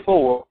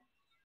 24,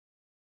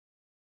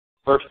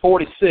 verse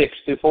 46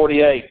 through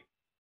 48.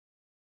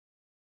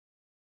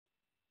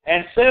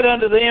 And said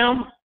unto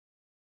them,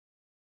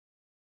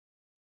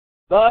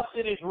 thus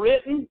it is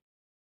written,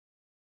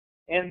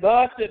 and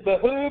thus it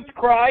behooved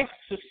Christ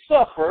to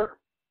suffer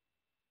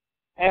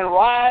and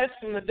rise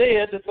from the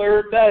dead the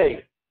third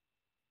day,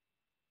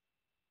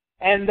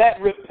 and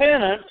that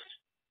repentance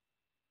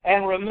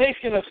and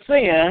remission of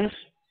sins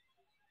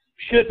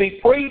should be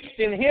preached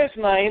in His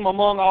name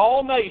among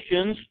all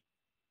nations,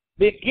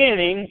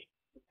 beginning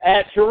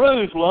at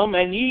Jerusalem,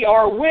 and ye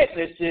are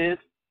witnesses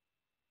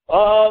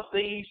of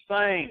these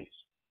things.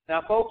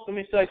 Now, folks, let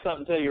me say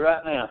something to you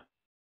right now.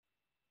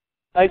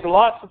 There's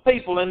lots of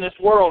people in this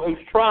world who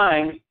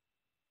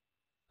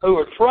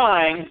are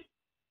trying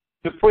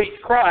to preach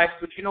Christ,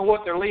 but you know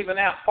what? They're leaving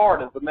out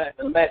part of the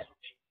message.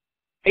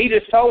 He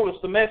just told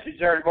us the message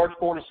there in verse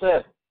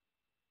 47.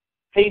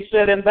 He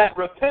said, and that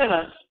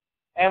repentance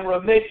and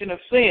remission of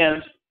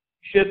sins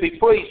should be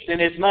preached in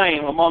His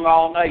name among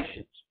all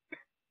nations.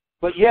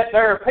 But yet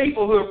there are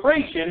people who are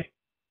preaching,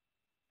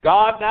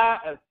 God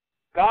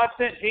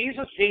sent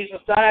Jesus, Jesus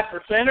died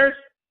for sinners,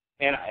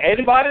 and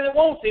anybody that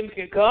wants Him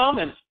can come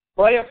and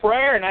pray a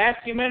prayer and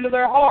ask Him into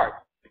their heart.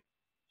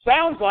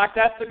 Sounds like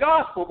that's the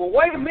gospel, but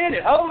wait a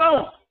minute, hold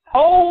on.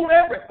 Hold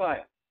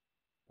everything.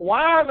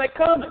 Why are they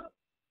coming?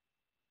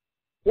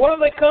 What are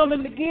they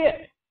coming to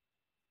get?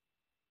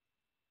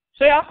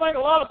 See, I think a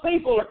lot of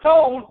people are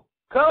told,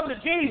 come to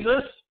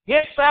Jesus,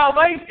 get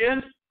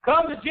salvation,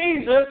 come to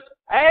Jesus,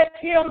 ask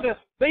Him to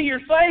be your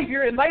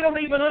Savior, and they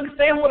don't even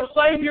understand what a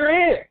Savior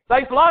is.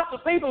 There's lots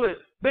of people that have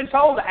been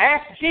told to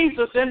ask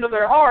Jesus into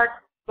their heart.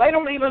 They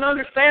don't even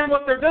understand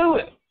what they're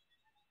doing.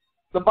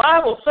 The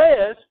Bible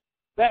says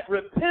that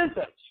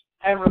repentance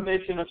and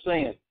remission of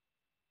sin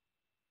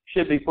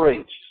should be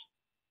preached.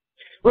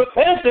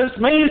 Repentance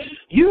means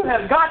you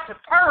have got to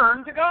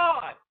turn to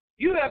God.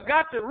 You have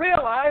got to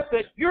realize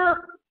that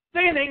you're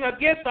sinning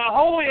against a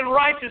holy and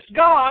righteous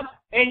God,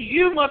 and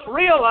you must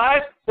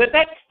realize that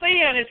that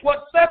sin is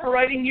what's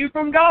separating you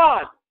from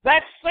God.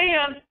 That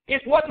sin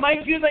is what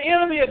makes you the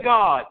enemy of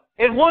God.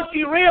 And once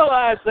you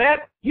realize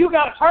that, you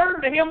got to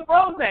turn to Him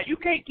from that. You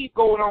can't keep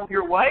going on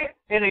your way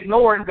and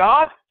ignoring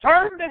God.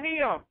 Turn to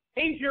Him.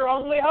 He's your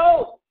only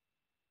hope.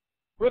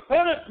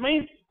 Repentance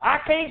means I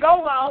can't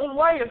go my own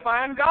way and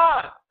find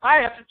God. I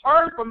have to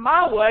turn from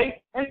my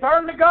way and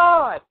turn to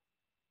God.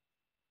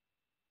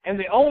 And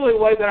the only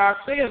way that our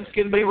sins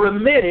can be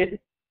remitted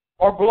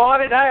or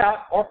blotted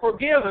out or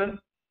forgiven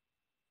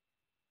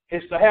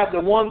is to have the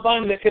one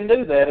thing that can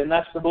do that, and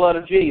that's the blood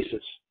of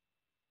Jesus.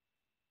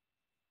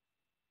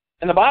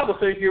 And the Bible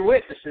says you're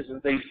witnesses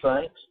of these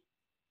things.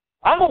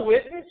 I'm a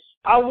witness.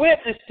 I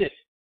witnessed it.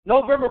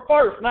 November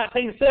 1st,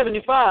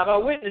 1975, I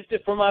witnessed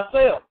it for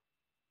myself.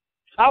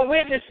 I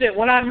witnessed it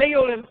when I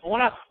knelt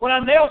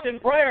in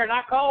prayer and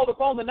I called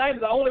upon the name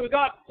of the only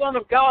begotten Son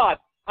of God.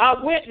 I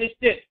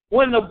witnessed it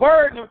when the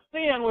burden of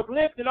sin was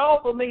lifted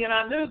off of me and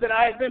I knew that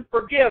I had been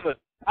forgiven.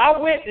 I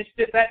witnessed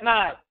it that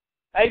night.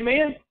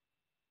 Amen?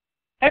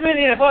 How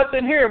many of us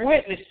in here have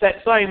witnessed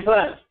that same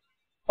thing?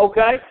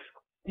 Okay?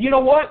 You know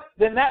what?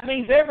 Then that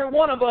means every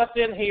one of us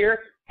in here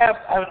have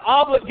an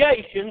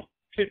obligation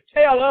to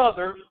tell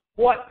others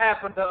what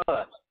happened to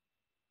us.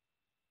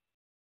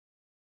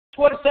 That's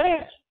what it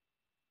says.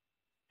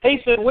 He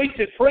said we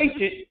should preach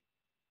it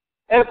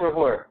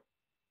everywhere.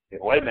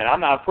 Wait a minute,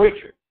 I'm not a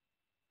preacher.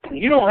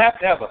 You don't have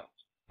to have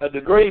a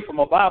degree from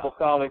a Bible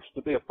college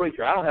to be a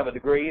preacher. I don't have a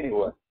degree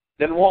anyway.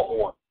 Didn't want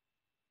one.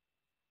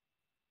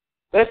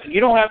 Listen, you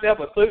don't have to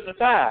have a suit and a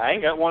tie. I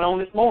ain't got one on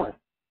this morning.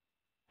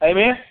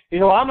 Amen? You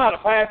know, I'm not a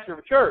pastor of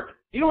a church.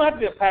 You don't have to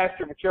be a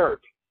pastor of a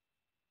church.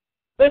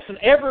 Listen,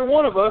 every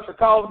one of us are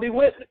called to be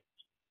witnesses.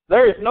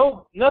 There is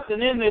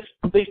nothing in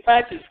these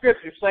passages of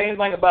Scripture saying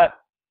anything about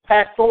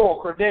pastoral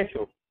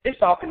credentials. It's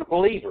talking to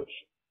believers.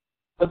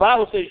 The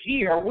Bible says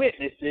ye are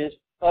witnesses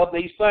of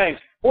these things.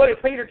 What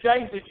did Peter,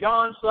 James, and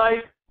John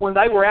say when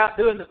they were out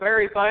doing the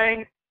very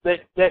thing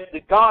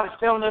that God is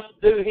telling us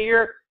to do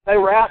here? They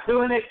were out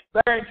doing it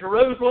there in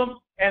Jerusalem,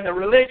 and the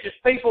religious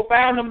people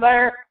found them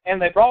there,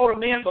 and they brought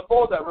them in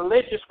before the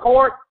religious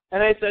court,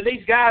 and they said,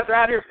 these guys are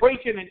out here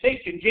preaching and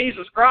teaching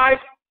Jesus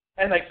Christ,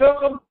 and they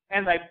took them,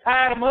 and they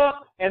tied them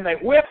up, and they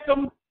whipped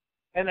them,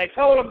 and they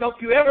told them,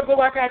 don't you ever go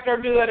back out there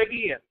and do that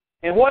again.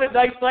 And what did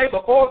they say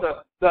before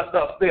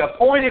the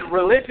appointed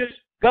religious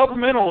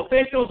governmental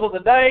officials of the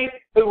day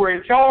who were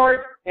in charge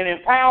and in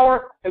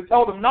power, who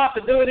told them not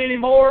to do it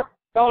anymore,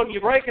 told them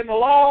you're breaking the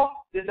law?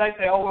 Did they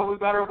say, oh, well, we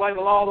better obey the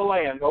law of the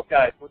land?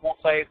 Okay, we won't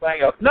say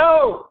anything else.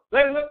 No!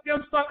 They looked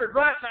them suckers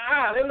right in the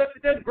eye. They looked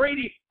at them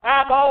greedy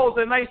eyeballs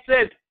and they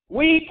said,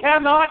 we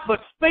cannot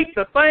but speak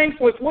the things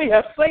which we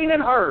have seen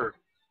and heard.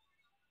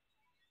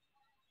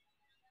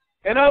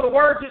 In other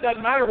words, it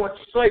doesn't matter what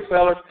you say,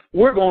 fellas.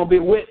 We're going to be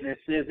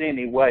witnesses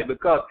anyway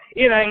because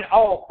it ain't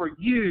all for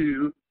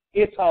you.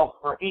 It's all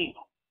for Him.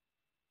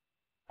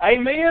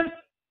 Amen?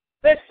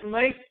 Listen to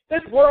me.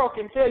 This world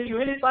can tell you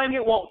anything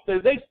it wants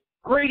to. These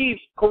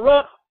greedy,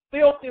 corrupt,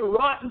 filthy,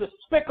 rotten,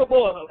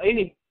 despicable,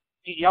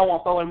 y'all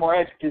want to throw any more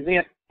adjectives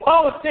in,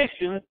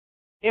 politicians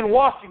in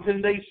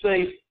Washington,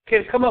 D.C.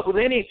 can come up with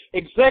any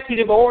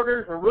executive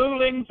orders or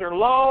rulings or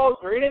laws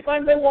or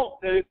anything they want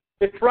to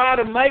try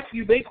to make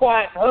you be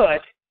quiet and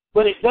hush,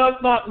 but it does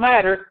not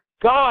matter.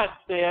 God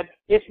said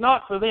it's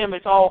not for them,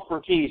 it's all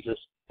for Jesus.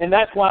 And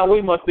that's why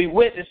we must be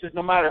witnesses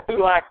no matter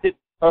who likes it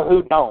or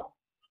who don't.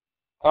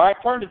 All right,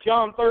 turn to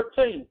John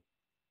 13.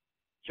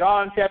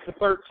 John chapter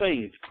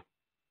 13.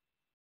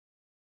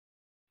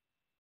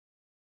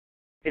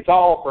 It's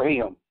all for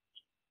Him.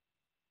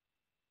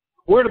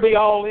 We're to be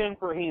all in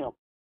for Him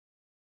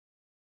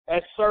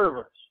as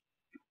servants.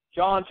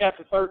 John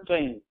chapter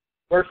 13,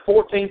 verse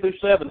 14 through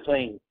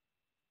 17.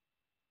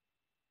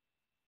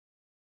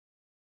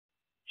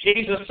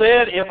 Jesus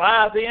said, if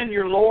I then,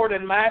 your Lord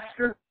and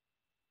Master,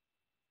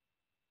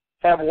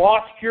 have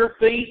washed your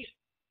feet,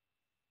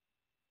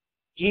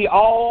 ye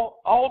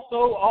all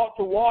also ought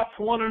to wash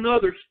one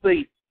another's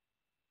feet.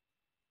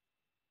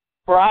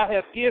 For I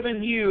have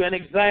given you an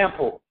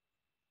example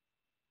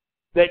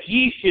that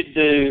ye should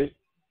do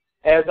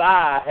as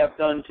I have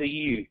done to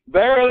you.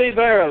 Verily,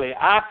 verily,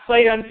 I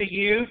say unto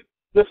you,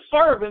 the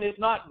servant is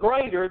not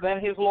greater than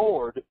his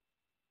Lord,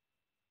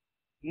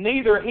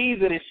 neither he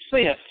that is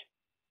sent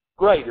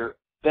greater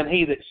than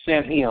he that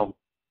sent him.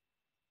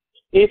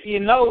 If you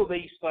know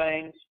these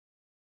things,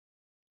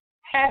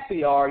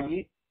 happy are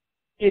you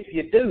if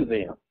you do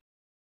them.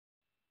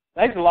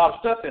 There's a lot of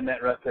stuff in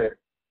that right there.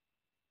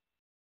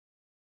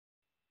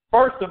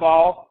 First of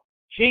all,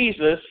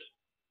 Jesus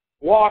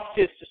washed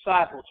His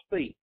disciples'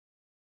 feet.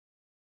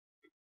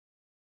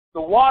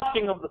 the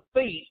washing of the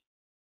feet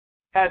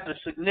has a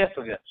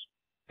significance.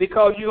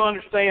 Because you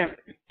understand,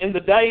 in the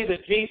day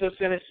that Jesus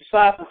and his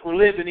disciples were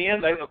living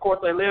in,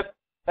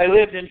 they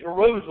lived in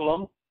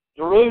Jerusalem.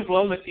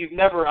 Jerusalem,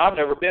 I've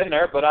never been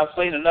there, but I've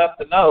seen enough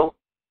to know,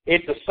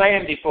 it's a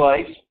sandy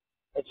place.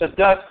 It's a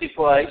dusty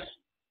place.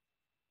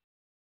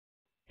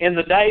 In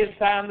the day and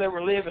time they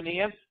were living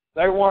in,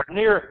 they weren't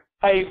near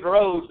paved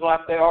roads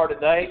like they are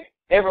today.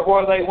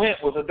 Everywhere they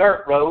went was a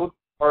dirt road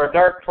or a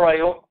dirt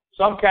trail,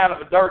 some kind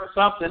of a dirt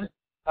something.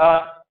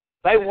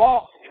 They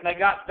walked and they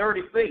got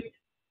dirty feet.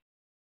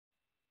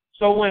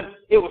 So when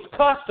it was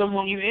custom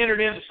when you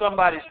entered into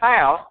somebody's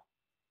house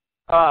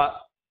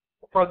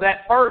for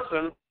that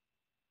person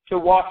to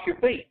wash your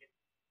feet.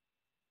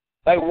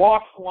 They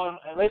washed one,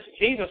 and listen,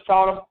 Jesus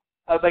taught them,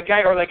 they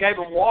gave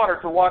them water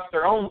to wash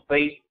their own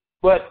feet,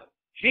 but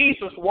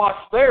Jesus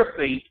washed their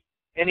feet,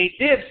 and he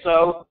did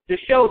so to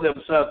show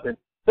them something.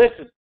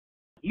 Listen,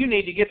 you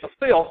need to get the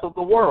filth of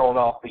the world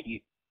off of you.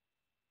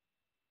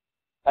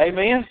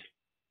 Amen?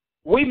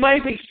 We may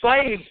be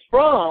saved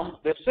from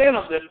the sin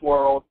of this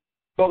world,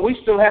 but we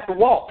still have to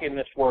walk in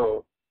this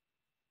world.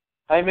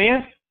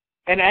 Amen?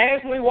 And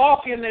as we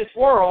walk in this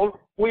world,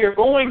 we are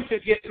going to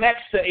get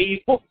next to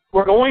evil.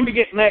 We're going to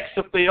get next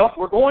to filth.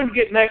 We're going to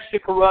get next to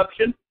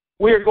corruption.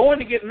 We are going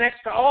to get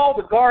next to all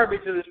the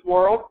garbage of this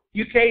world.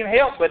 You can't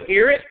help but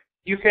hear it.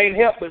 You can't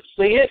help but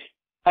see it.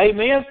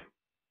 Amen?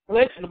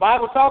 Listen, the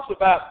Bible talks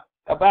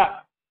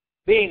about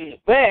being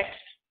vexed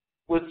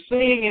with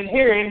seeing and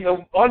hearing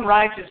the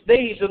unrighteous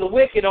deeds of the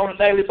wicked on a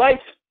daily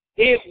basis.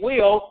 It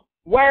will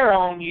wear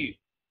on you.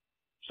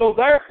 So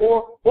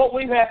therefore, what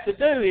we have to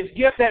do is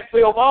get that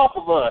filth off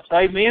of us.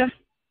 Amen?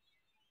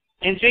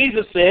 And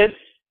Jesus said,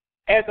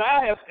 as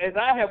I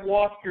have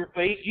washed your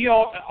feet, you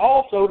ought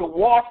also to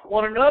wash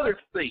one another's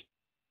feet.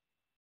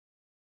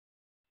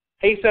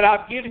 He said,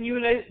 I've given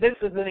you this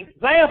as an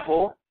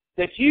example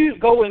that you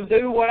go and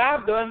do what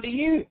I've done to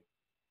you.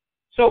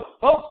 So,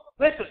 folks,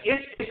 listen,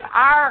 it's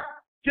our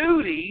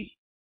duty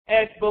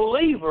as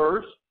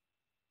believers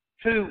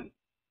to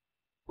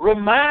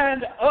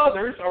remind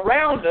others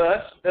around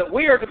us that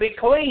we are to be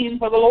clean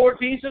for the Lord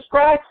Jesus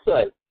Christ's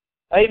sake.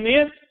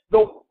 Amen?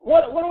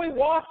 What do we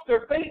wash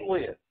their feet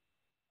with?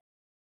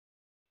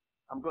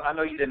 I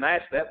know you didn't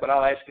ask that, but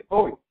I'll ask it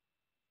for you.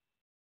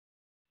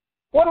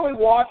 What do we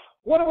wash?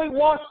 What do we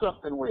wash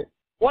something with?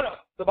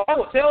 The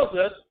Bible tells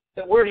us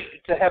that we're to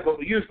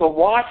use the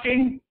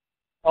washing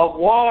of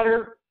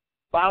water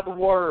by the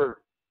Word.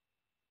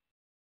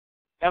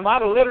 Am I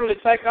to literally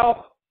take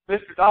off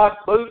Mr. Dodd's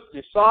boots,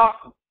 his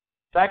socks,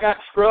 take out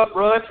the scrub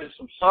brush and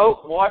some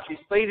soap and wash his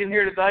feet in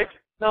here today?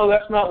 No,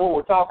 that's not what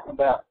we're talking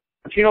about.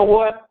 But you know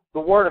what? The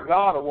Word of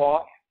God will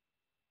wash.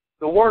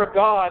 The Word of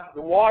God,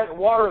 the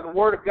water of the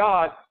Word of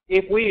God,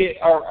 let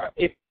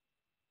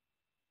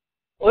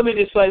me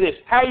just say this.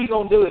 How are you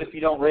going to do it if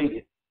you don't read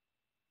it?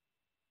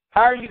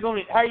 How are you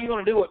going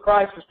to do what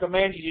Christ has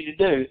commanded you to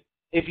do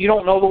if you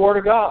don't know the Word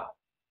of God?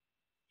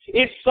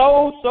 It's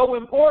so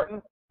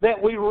important that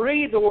we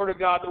read the Word of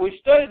God, that we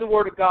study the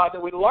Word of God,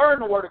 that we learn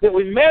the Word of God, that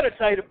we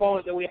meditate upon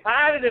it, that we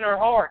hide it in our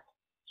heart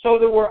so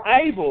that we're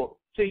able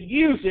to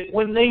use it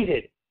when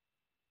needed.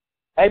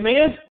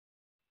 Amen?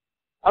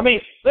 I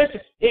mean,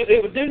 listen,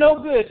 it would do no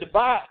good to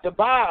buy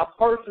a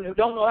person who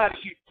don't know how to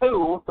use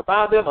tools, to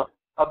buy them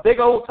a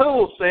big old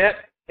tool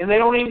set, and they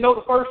don't even know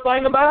the first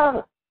thing about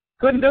it.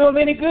 Couldn't do them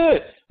any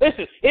good.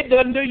 Listen, it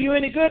doesn't do you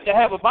any good to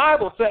have a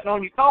Bible sitting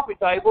on your coffee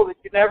table that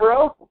you never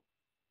open.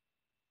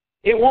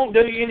 It won't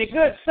do you any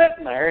good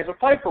sitting there as a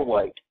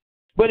paperweight.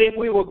 But if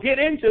we will get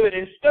into it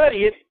and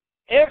study it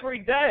every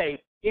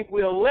day, if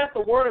we'll let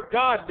the Word of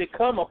God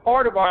become a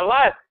part of our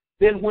life,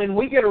 then when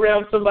we get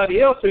around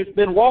somebody else who's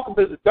been walking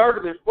through the dirt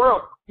of this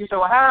world, you say,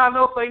 well, how do I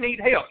know if they need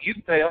help? You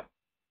can tell.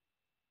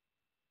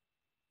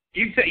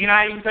 You know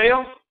how you can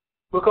tell?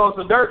 Because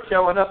the dirt's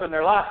showing up in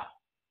their life.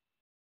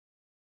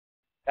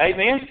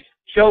 Amen?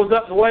 Shows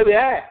up the way they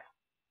act.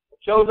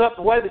 Shows up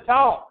the way they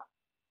talk.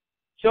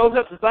 Shows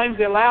up the things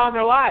they allow in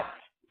their life.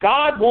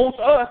 God wants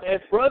us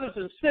as brothers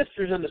and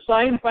sisters in the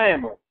same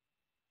family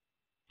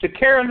to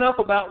care enough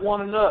about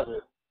one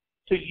another,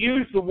 to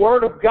use the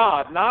Word of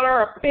God, not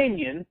our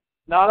opinion,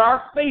 not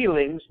our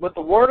feelings, but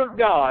the Word of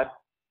God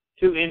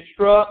to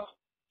instruct,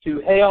 to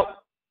help,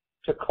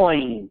 to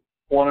clean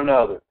one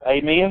another.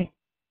 Amen?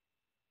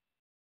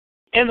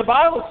 And the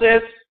Bible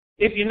says,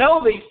 if you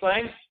know these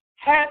things,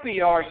 happy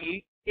are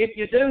ye if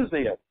you do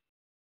them.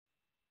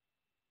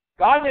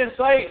 God didn't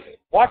say,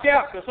 watch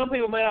out, because some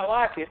people may not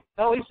like it.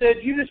 No, He said,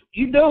 you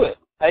do it.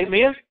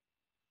 Amen?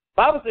 The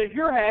Bible says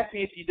you're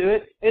happy if you do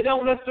it. It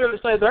don't necessarily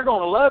say they're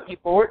going to love you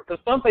for it,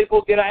 because some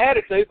people get an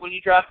attitude when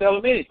you try to tell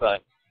them anything.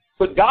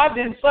 But God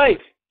didn't say,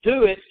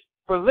 do it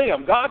for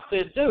them. God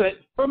said, do it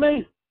for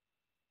me.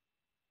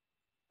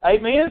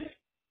 Amen?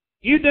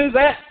 You do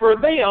that for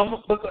them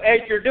as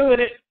you're doing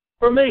it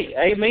for me.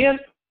 Amen?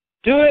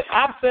 Do it.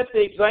 I've set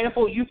the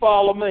example. You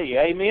follow me.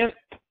 Amen?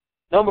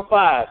 Number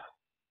 5.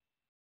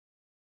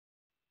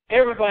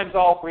 Everything's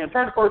all for Him.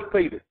 Turn to 1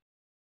 Peter.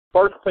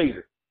 1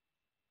 Peter.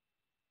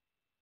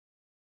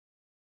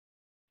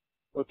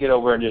 We'll get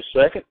over in just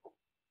a second.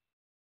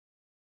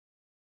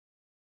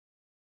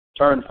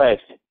 Turn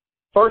past it.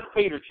 1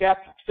 Peter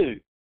chapter 2.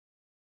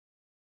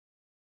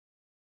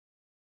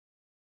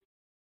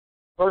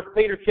 1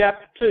 Peter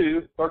chapter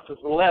 2, verses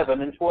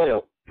 11 and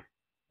 12.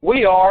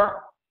 We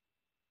are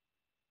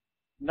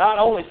not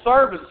only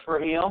servants for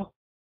Him,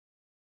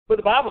 but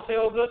the Bible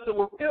tells us that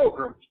we're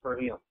pilgrims for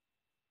Him.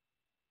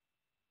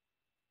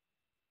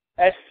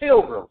 As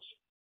pilgrims.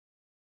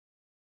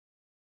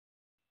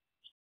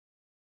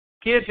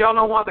 Kids, y'all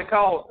know what they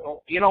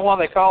call, you know what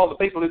they call the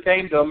people who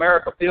came to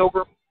America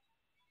pilgrims?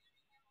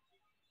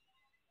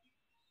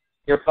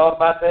 You ever thought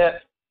about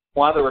that?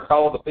 Why they were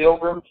called the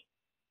Pilgrims?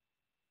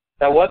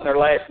 That wasn't their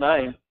last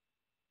name.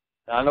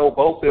 I know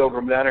Bo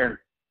Pilgrim down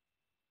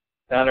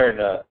there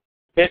in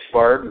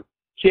Pittsburgh,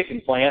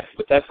 chicken plants,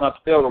 but that's not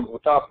the Pilgrims we're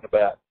talking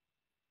about.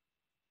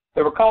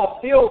 They were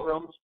called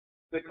Pilgrims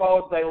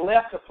because they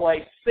left a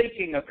place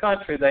seeking a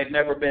country they'd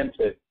never been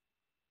to.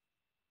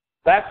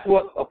 That's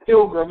what a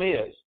pilgrim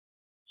is.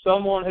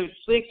 Someone who's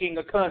seeking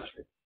a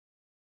country.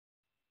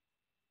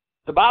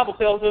 The Bible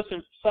tells us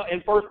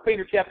in 1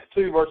 Peter chapter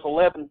 2, verse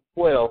 11 and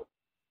 12,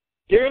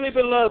 Dearly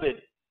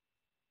beloved,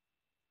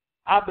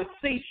 I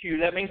beseech you,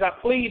 that means I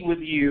plead with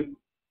you,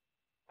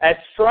 as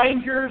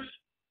strangers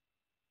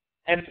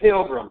and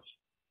pilgrims.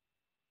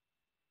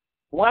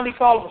 Why do he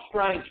call them a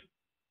stranger?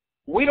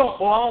 We don't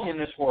belong in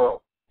this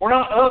world. We're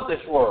not of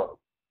this world.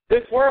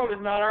 This world is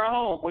not our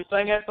home. We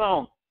sing that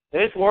song.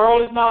 This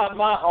world is not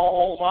my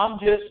home. I'm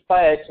just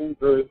passing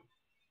through.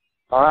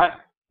 All right?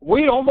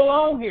 We don't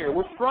belong here.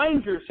 We're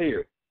strangers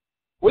here.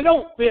 We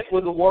don't fit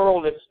with the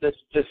world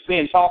that's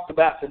being talked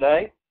about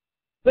today.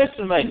 Listen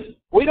to me.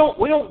 We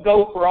don't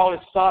go for all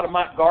this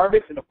sodomite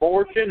garbage and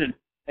abortion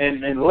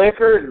and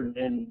liquor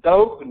and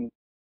dope and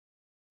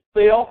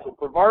filth and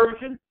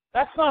perversion.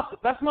 That's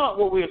not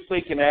what we're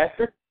seeking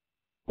after.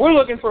 We're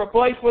looking for a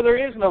place where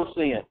there is no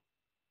sin.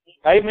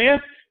 Amen?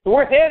 So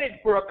we're headed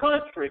for a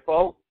country,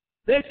 folks.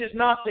 This is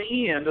not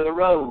the end of the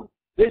road.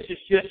 This is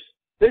just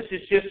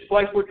the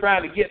place we're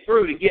trying to get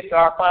through to get to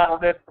our final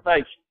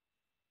destination.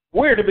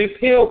 We're to be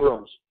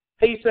pilgrims.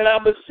 He said, I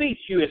beseech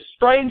you, as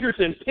strangers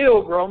and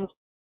pilgrims,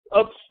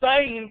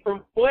 abstain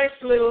from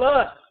fleshly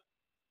lusts,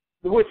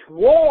 which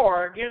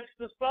war against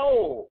the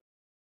soul,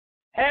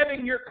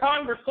 having your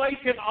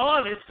conversation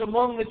honest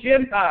among the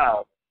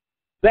Gentiles,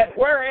 that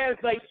whereas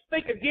they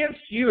speak against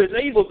you as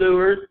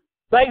evildoers,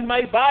 they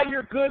may by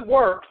your good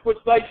works, which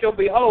they shall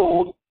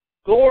behold,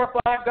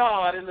 glorify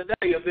God in the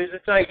day of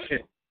visitation.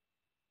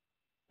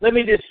 Let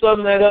me just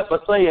sum that up by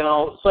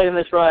saying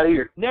this right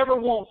here. Never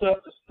wants us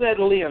to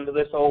settle into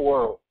this old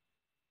world.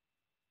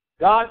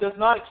 God does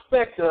not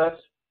expect us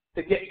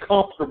to get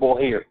comfortable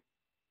here.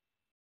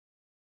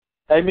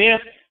 Amen?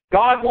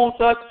 God wants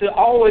us to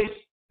always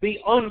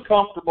be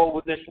uncomfortable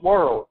with this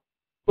world,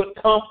 but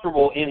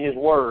comfortable in His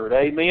Word.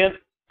 Amen?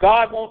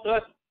 God wants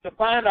us to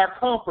find our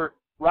comfort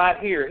right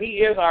here. He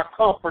is our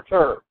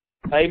comforter.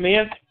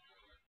 Amen?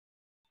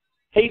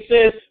 He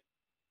says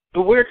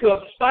that we're to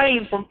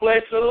abstain from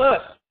fleshly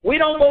lust. We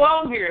don't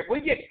belong here. If we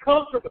get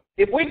comfortable,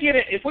 if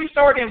we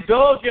start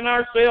indulging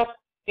ourselves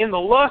in the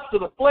lust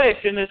of the flesh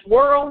in this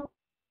world,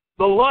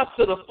 the lust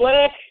of the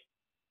flesh,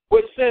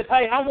 which says,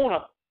 hey, I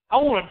want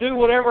to do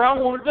whatever I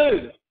want to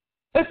do.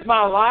 This is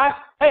my life.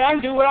 Hey, I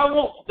can do what I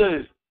want to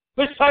do.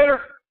 Miss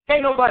Taylor,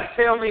 can't nobody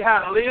tell me how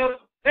to live.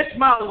 This is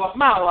my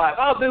life.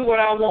 I'll do what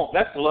I want.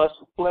 That's the lust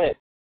of the flesh.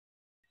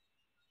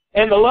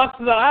 And the lust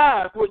of the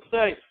eyes, which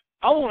say,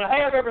 I want to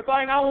have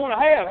everything I want to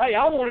have. Hey,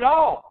 I want it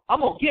all.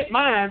 I'm going to get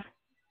mine.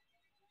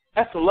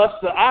 That's the lust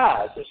of the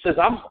eyes. It says,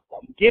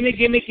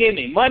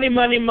 gimme.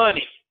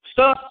 Money.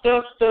 Stuff.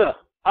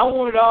 I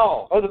want it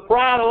all. Or the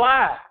pride of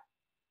life,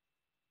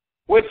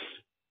 which,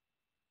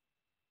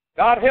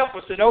 God help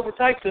us, it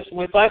overtakes us and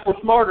we think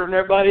we're smarter than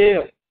everybody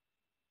else.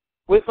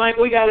 We think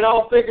we got it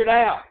all figured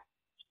out.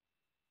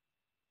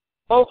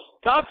 Folks,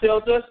 God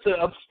tells us to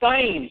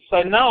abstain.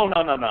 Say, no.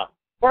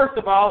 First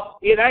of all,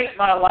 it ain't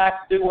my life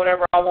to do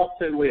whatever I want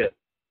to with.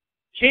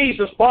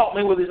 Jesus bought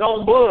me with His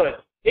own blood.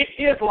 It's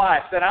His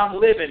life that I'm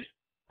living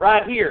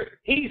right here.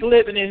 He's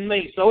living in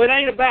me. So it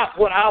ain't about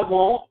what I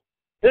want.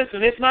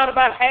 Listen, it's not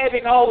about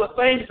having all the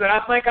things that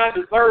I think I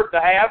deserve to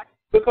have,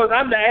 because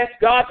I'm to ask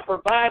God to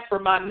provide for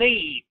my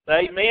needs.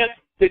 Amen?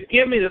 To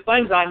give me the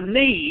things I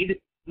need,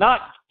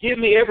 not give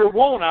me every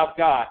want I've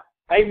got.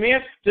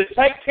 Amen? To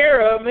take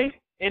care of me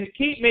and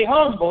keep me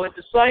humble at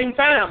the same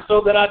time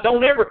so that I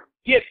don't ever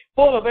get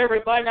full of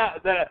everything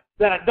that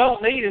I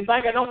don't need and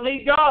think I don't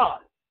need God.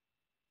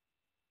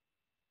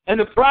 And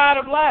the pride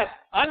of life,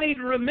 I need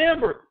to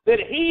remember that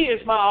He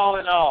is my all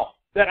in all,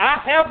 that I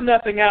have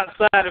nothing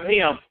outside of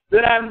Him,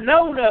 that I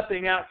know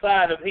nothing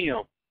outside of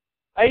Him.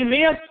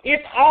 Amen?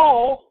 It's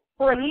all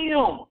for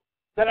Him,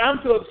 that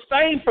I'm to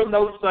abstain from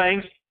those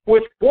things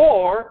which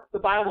war, the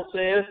Bible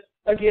says,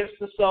 against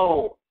the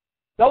soul.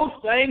 Those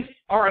things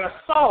are an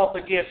assault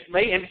against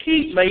me and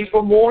keep me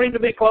from wanting to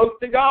be close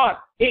to God.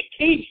 It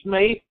keeps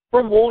me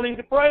from wanting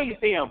to praise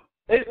Him.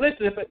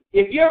 Listen,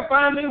 if you ever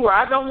find me where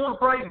I don't want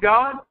to praise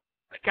God,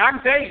 I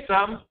can tell you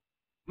something.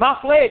 My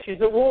flesh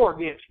is at war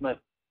against me.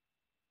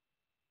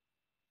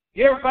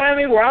 You ever find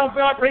me where I don't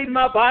feel like reading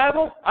my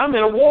Bible? I'm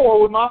in a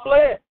war with my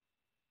flesh.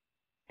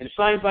 And the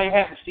same thing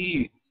happens to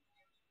you.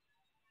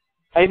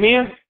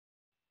 Amen?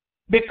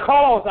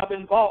 Because I've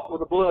been bought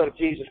with the blood of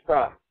Jesus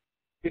Christ.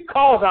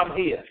 Because I'm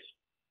His.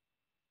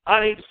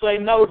 I need to say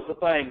no to the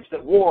things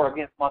that war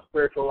against my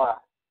spiritual life.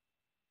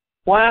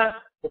 Why?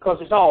 Because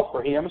it's all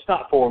for Him. It's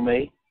not for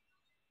me.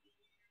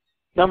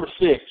 Number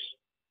 6.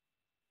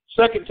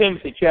 2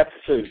 Timothy chapter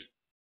 2.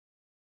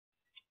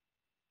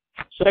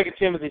 2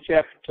 Timothy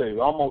chapter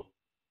 2.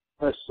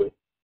 Let's see.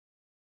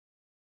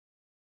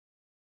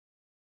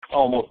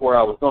 Almost where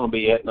I was going to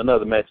be at in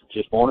another message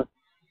this morning.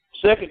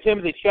 2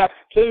 Timothy chapter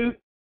 2,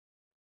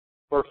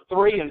 verse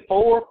 3 and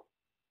 4.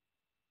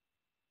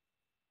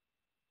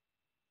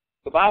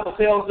 The Bible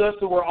tells us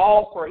that we're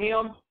all for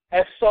Him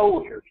as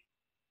soldiers.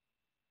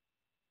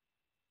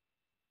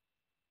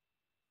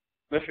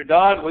 Mr.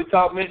 Dodd, we've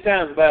talked many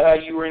times about how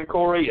you were in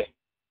Korea.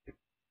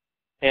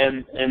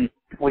 And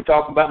we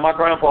talked about my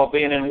grandpa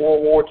being in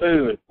World War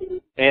II.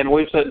 And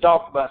we've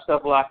talked about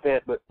stuff like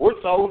that. But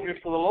we're soldiers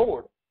for the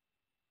Lord.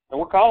 And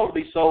we're called to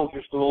be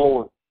soldiers to the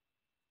Lord.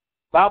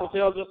 The Bible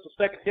tells us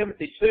in 2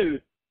 Timothy 2,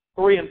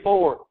 3 and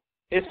 4,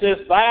 it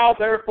says, Thou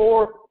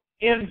therefore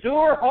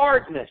endure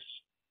hardness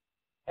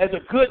as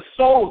a good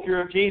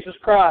soldier of Jesus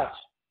Christ.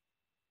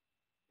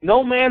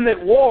 No man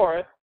that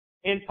warreth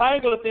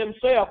entangleth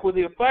himself with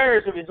the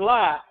affairs of his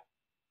life,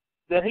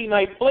 that he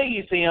may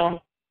please him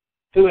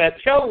who hath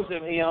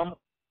chosen him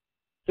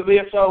to be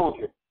a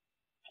soldier.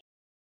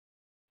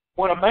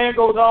 When a man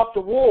goes off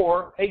to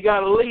war, he got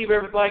to leave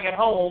everything at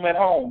home.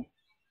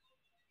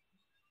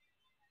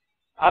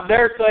 I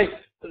dare say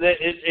that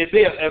it'd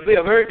be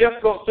a very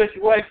difficult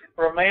situation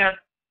for a man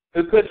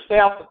who couldn't stay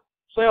off the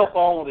cell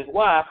phone with his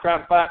wife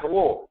trying to fight the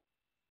war.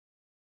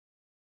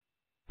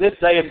 This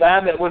day and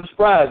time, that wouldn't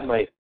surprise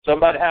me.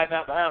 Somebody hiding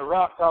out behind a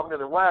rock talking to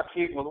their wife,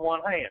 shooting with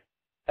one hand.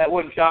 That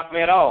wouldn't shock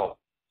me at all.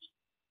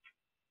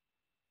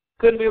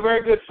 Couldn't be a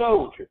very good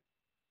soldier.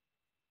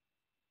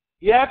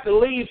 You have to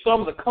leave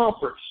some of the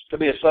comforts to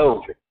be a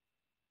soldier.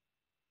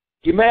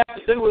 You may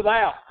have to do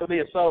without to be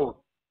a soldier.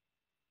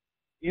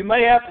 You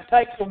may have to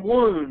take some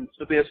wounds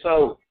to be a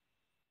soldier.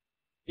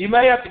 You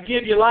may have to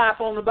give your life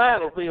on the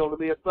battlefield to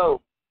be a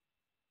soldier.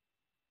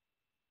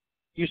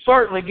 You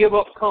certainly give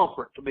up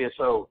comfort to be a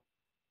soldier.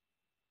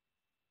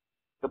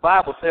 The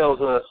Bible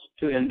tells us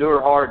to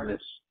endure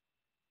hardness.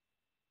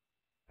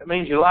 That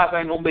means your life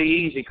ain't going to be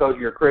easy because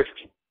you're a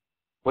Christian.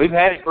 We've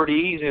had it pretty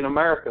easy in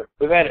America.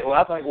 We've had it,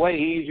 I think, way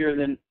easier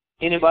than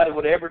anybody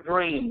would ever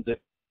dream that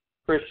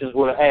Christians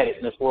would have had it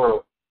in this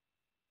world.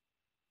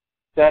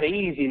 That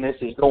easiness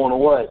is going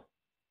away.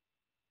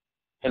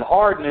 And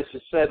hardness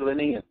is settling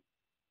in.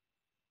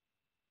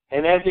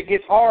 And as it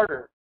gets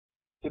harder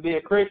to be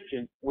a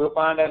Christian, we'll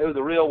find out who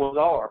the real ones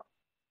are.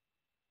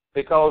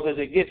 Because as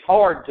it gets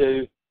hard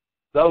to,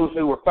 those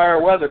who were fair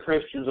weather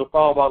Christians will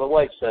fall by the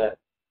wayside.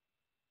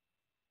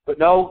 But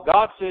no,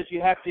 God says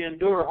you have to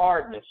endure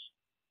hardness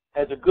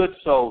as a good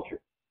soldier.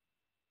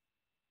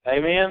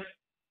 Amen?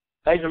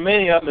 There's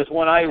many of them that's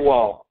one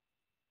AWOL.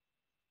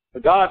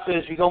 But God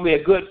says you're going to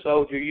be a good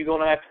soldier. You're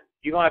going to have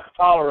to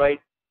tolerate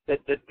that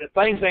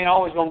things ain't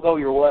always going to go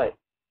your way.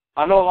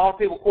 I know a lot of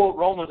people quote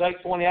Romans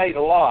 8:28 a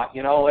lot.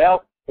 You know,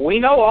 well, we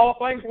know all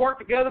things work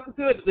together for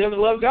good to them that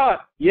love God.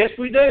 Yes,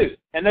 we do.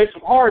 And there's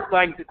some hard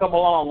things that come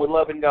along with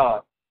loving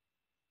God.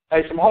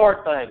 There's some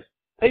hard things.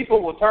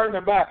 People will turn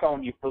their back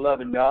on you for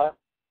loving God.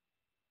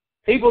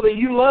 People that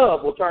you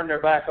love will turn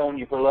their back on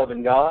you for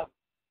loving God.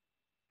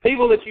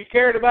 People that you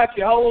cared about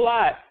your whole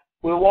life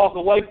will walk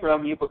away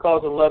from you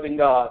because of loving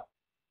God.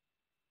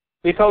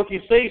 Because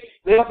you see,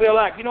 they'll feel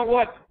like, you know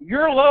what,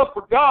 your love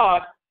for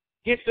God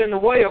gets in the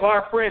way of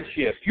our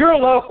friendship. Your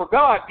love for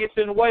God gets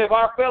in the way of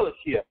our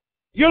fellowship.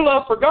 Your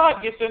love for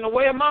God gets in the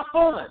way of my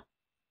fun.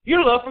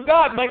 Your love for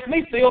God makes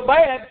me feel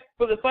bad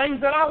for the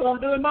things that I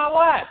want to do in my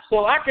life.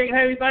 So I can't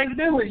have anything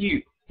to do with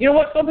you. You know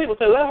what? Some people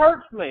say, that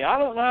hurts me. I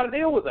don't know how to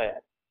deal with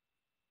that.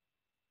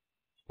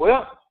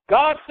 Well,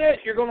 God says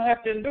you're going to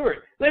have to endure it.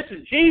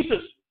 Listen,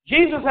 Jesus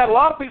had a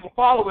lot of people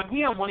following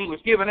Him when He was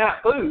giving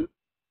out food.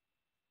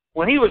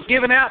 When He was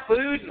giving out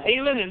food and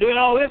healing and doing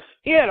all this,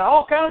 He had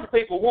all kinds of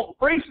people wanting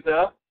free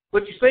stuff.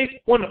 But you see,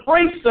 when the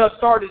free stuff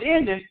started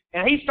ending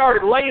and He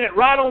started laying it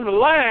right on the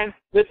line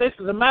that this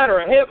is a matter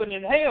of heaven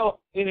and hell,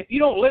 and if you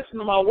don't listen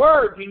to my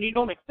words and you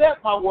don't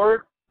accept my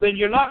word, then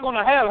you're not going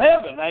to have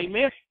heaven.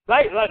 Amen?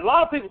 A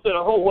lot of people said,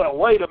 oh, well,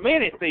 wait a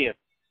minute then.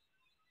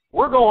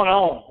 We're going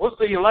on. We'll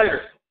see you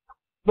later.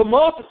 The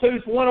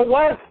multitudes went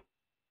away.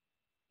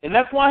 And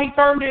that's why He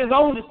turned to His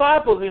own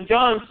disciples in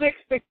John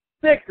 6:6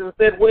 and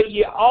said, will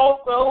ye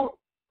also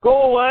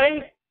go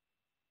away?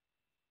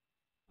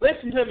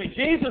 Listen to me.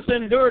 Jesus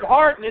endured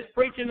hardness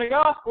preaching the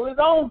gospel His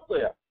own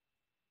self.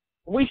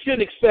 We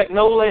should expect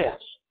no less.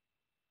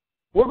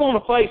 We're going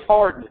to face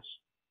hardness.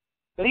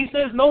 But He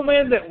says, no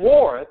man that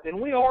warreth, and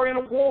we are in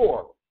a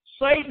war.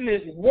 Satan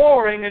is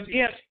warring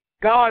against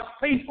God's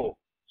people.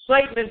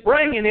 Satan is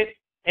bringing it,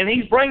 and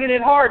he's bringing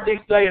it hard this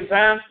day and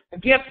time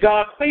against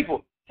God's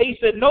people. He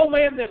said, no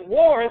man that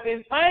warreth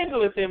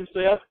entangleth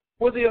himself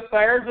with the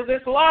affairs of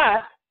this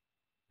life,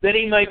 that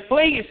he may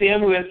please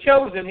him who has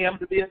chosen him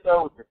to be a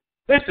soldier.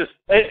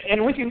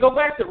 And we can go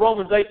back to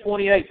Romans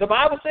 8:28. The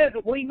Bible says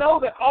that we know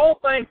that all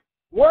things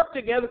work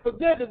together for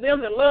good to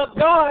them that love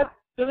God,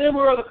 to them who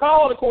are the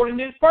called according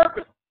to his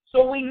purpose.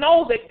 So we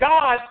know that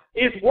God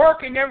is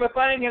working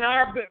everything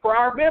for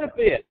our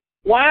benefit.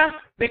 Why?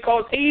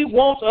 Because he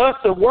wants us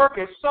to work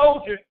as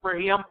soldiers for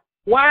him.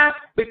 Why?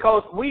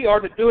 Because we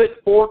are to do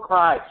it for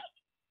Christ.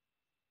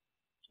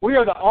 We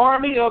are the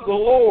army of the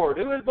Lord.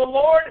 Who is the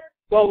Lord?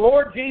 The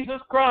Lord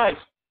Jesus Christ.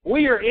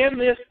 We are in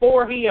this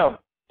for him.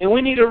 And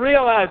we need to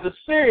realize the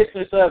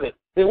seriousness of it,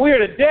 that we are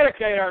to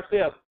dedicate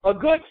ourselves. A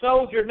good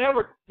soldier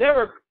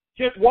never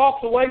just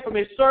walks away from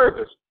his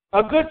service.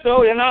 A good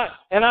soldier, and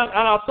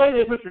I'll say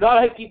this, Mr. Dodd,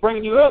 I hate to keep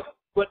bringing you up,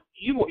 but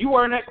you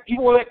wore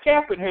that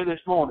cap in here this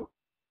morning.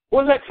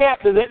 What does that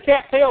cap do? That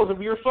cap tells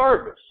of your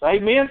service.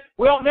 Amen.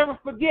 We don't never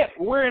forget.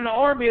 We're in the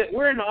army.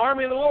 We're in the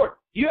army of the Lord.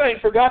 You ain't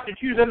forgot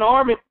that you was in the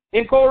army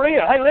in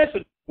Korea. Hey,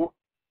 listen,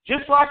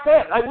 just like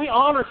that. Hey, we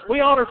honor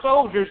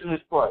soldiers in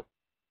this place.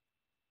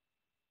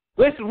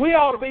 Listen, we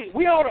ought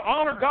to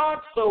honor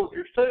God's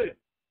soldiers too.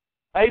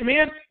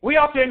 Amen. We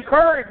ought to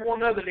encourage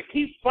one another to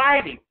keep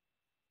fighting.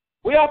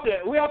 We ought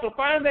to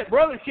find that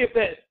brothership,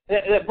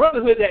 that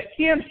brotherhood, that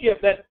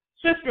kinship, that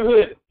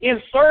sisterhood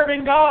in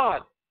serving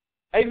God.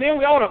 Amen.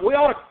 We ought to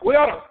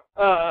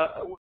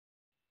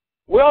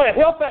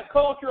help that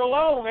culture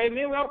along.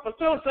 Amen. We ought to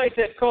facilitate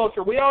that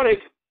culture. We ought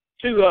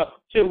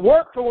to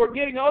work toward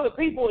getting other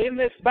people in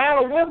this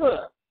battle with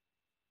us,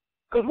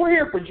 because we're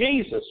here for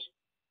Jesus.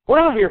 We're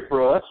not here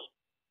for us.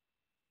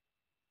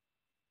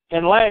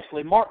 And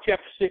lastly, Mark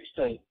chapter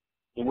 16,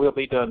 and we'll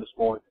be done this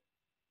morning.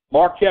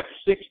 Mark chapter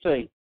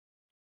 16,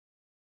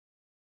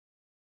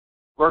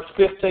 verse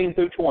 15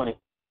 through 20.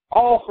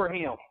 All for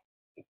him.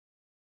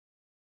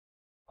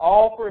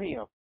 All for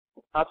him.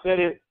 I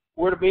said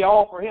we're to be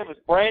all for him as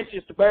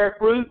branches to bear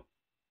fruit.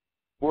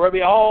 We're to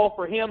be all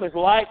for him as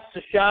lights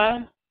to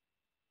shine,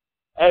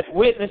 as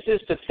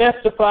witnesses to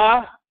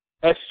testify,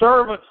 as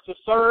servants to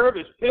serve,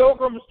 as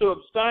pilgrims to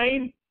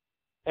abstain,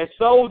 as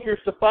soldiers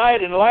to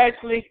fight, and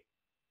lastly,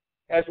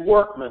 as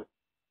workmen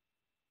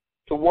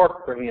to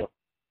work for him.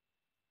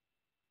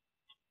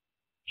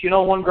 Do you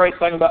know one great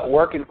thing about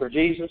working for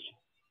Jesus?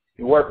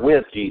 You work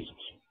with Jesus.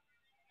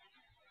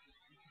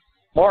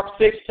 Mark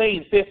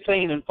 16,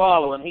 15 and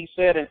following, he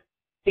said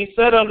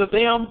unto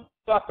them,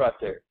 stop right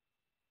there.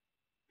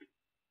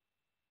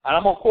 And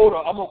I'm going to quote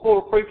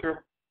a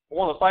preacher,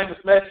 one of the famous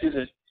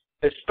messages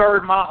that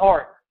stirred my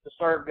heart to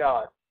serve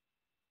God.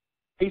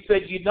 He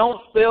said, you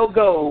don't spell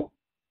go,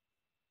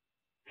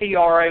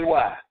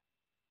 P-R-A-Y.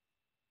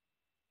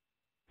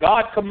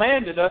 God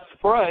commanded us to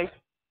pray.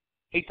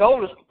 He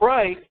told us to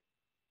pray,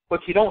 but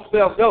you don't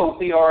spell go,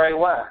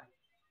 P-R-A-Y.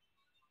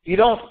 You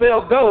don't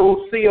spell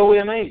go,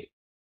 C-O-M-E.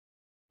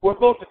 We're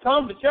supposed to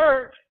come to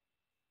church,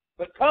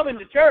 but coming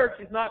to church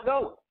is not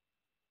going.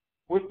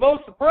 We're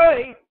supposed to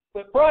pray,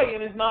 but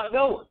praying is not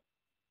going.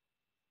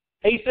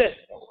 He said,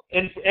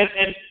 and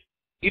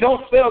you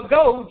don't spell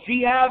go,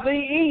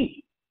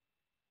 G-I-V-E.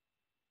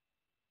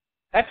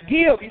 That's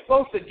give. You're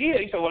supposed to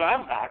give. He said, well,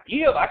 I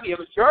give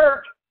to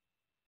church.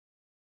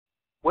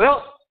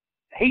 Well,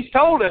 he's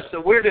told us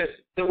that we're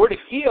to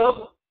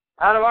give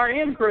out of our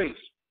increase.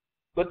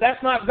 But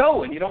that's not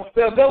going. You don't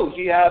spell go,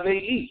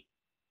 G-I-V-E.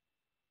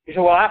 He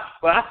said, well,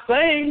 I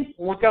sing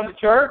when we come to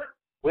church.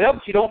 Well,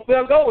 but you don't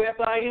spell go,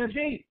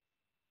 F-I-N-G.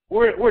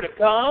 We're to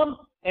come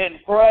and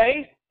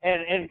pray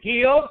and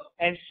give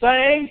and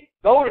sing,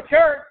 go to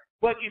church,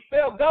 but you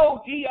spell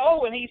go,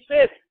 G-O, and he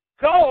says,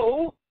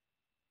 go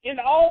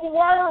into all the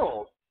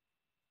world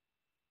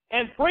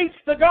and preach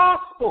the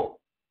gospel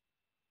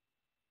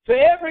to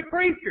every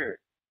creature.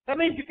 That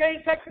means you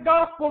can't take the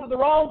gospel to the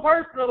wrong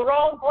person or the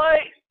wrong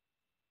place.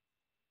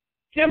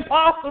 It's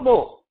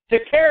impossible to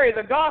carry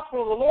the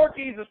gospel of the Lord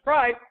Jesus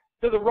Christ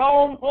to the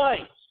wrong place,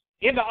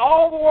 into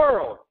all the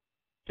world,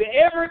 to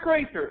every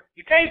creature.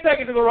 You can't take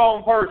it to the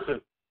wrong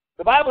person.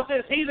 The Bible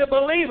says, he that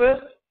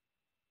believeth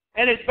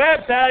and is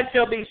baptized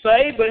shall be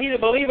saved, but he that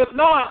believeth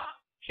not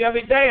shall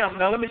be damned.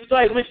 Now let me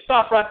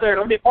stop right there.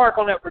 Let me park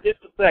on that for just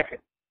a second.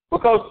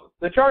 Because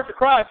the Church of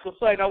Christ will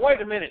say, now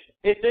wait a minute,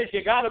 it says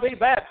you got to be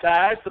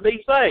baptized to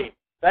be saved.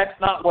 That's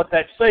not what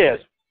that says.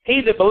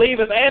 He that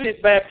believeth and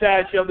is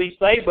baptized shall be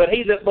saved, but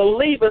he that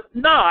believeth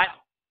not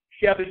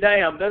shall be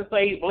damned. It doesn't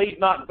say he believes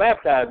not and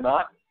baptized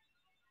not.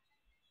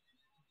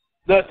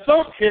 The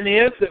assumption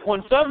is that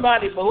when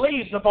somebody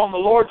believes upon the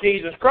Lord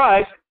Jesus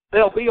Christ,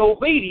 they'll be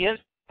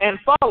obedient and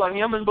follow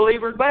him in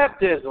believer's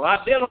baptism,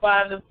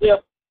 identifying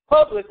themselves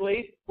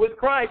publicly with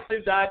Christ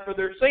who died for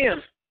their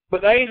sins.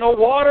 But there ain't no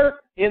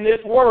water in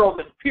this world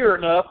that's pure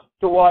enough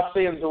to wash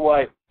sins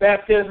away.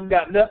 Baptism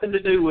got nothing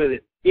to do with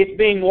it. It's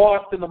being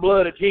washed in the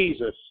blood of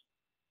Jesus.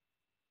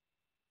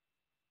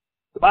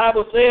 The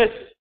Bible says,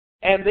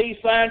 and these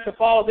signs shall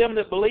follow them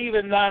that believe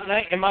in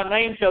my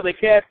name shall they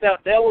cast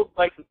out devils,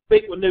 they shall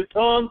speak with new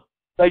tongues,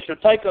 they shall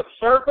take up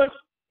serpents,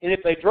 and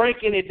if they drink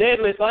any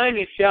deadly thing,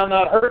 it shall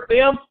not hurt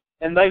them,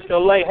 and they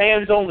shall lay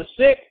hands on the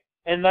sick,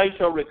 and they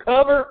shall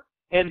recover.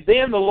 And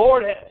then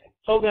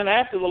then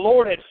after the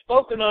Lord had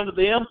spoken unto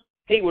them,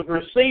 he was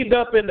received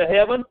up into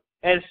heaven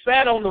and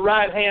sat on the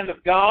right hand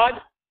of God,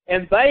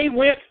 and they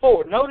went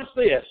forward. Notice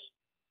this.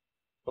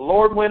 The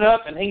Lord went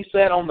up and he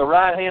sat on the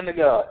right hand of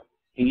God.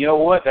 And you know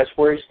what? That's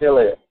where he still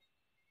is.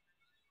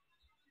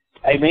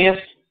 Amen?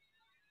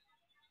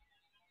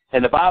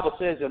 And the Bible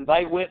says, and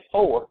they went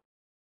forth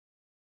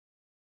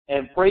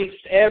and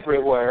preached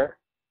everywhere,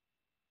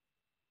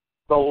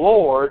 the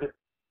Lord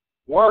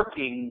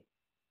working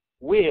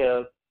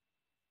with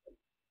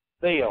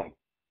them.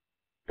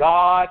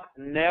 God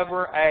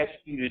never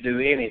asked you to do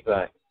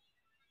anything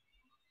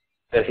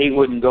that he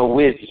wouldn't go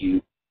with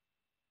you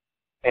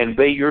and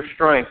be your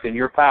strength and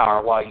your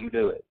power while you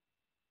do it.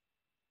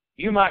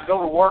 You might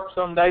go to work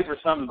someday for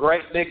some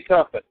great big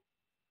company.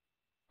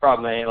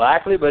 Probably ain't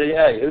likely, but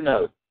hey, who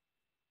knows?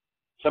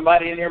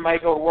 Somebody in here may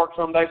go to work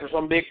someday for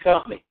some big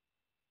company,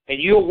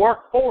 and you'll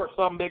work for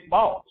some big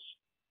boss.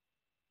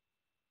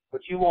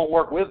 But you won't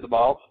work with the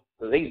boss,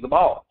 because he's the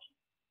boss.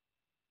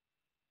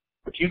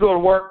 But you go to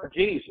work for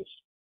Jesus.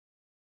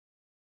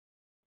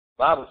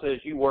 The Bible says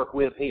you work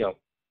with him.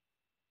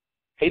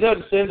 He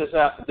doesn't send us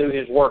out to do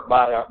his work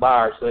by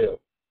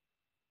ourselves.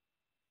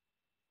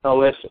 No,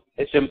 listen,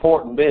 it's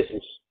important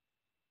business.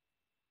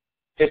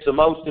 It's the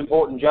most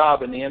important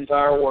job in the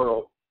entire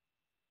world.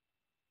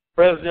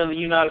 President of the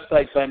United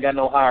States ain't got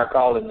no higher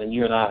calling than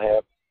you and I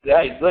have.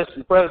 Hey, listen,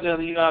 the President of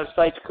the United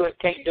States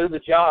can't do the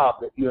job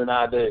that you and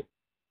I do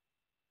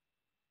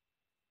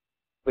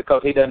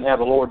because he doesn't have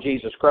the Lord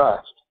Jesus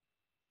Christ.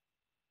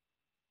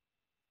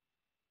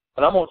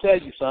 But I'm going to tell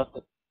you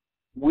something.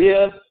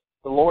 With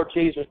the Lord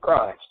Jesus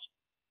Christ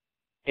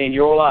in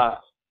your life,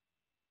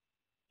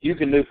 you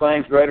can do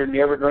things greater than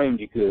you ever dreamed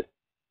you could.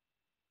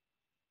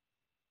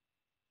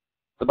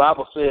 The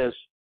Bible says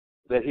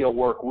that he'll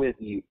work with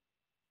you.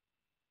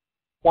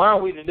 Why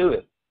are we to do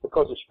it?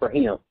 Because it's for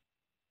him.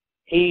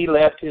 He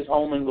left his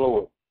home in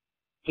glory.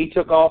 He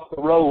took off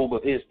the robe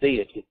of his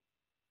deity.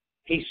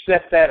 He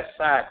set that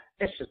aside.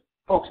 Listen,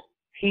 folks,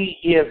 he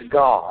is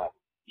God.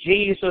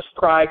 Jesus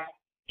Christ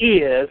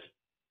is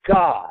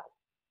God.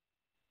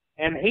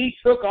 And he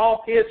took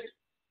off his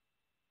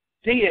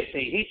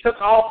deity. He took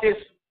off his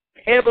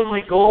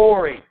heavenly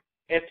glory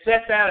and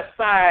set that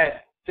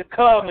aside to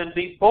come and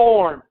be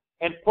born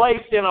and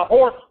placed in a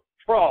horse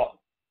trough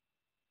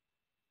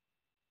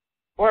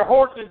where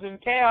horses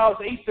and cows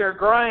eat their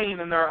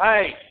grain and their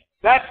hay.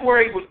 That's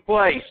where he was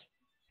placed.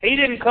 He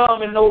didn't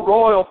come in no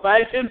royal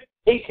fashion.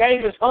 He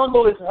came as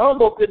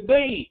humble could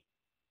be.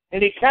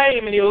 And he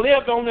came and he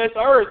lived on this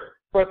earth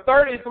for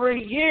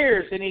 33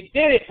 years, and he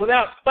did it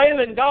without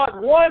failing God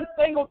one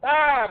single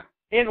time,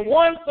 in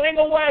one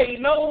single way.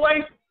 No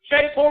way,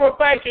 shape, form, or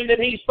fashion did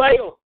he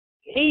fail.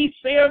 He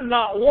sinned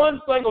not one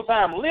single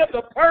time, lived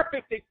a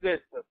perfect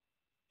existence,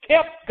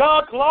 kept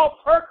God's law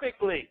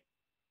perfectly,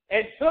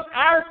 and took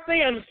our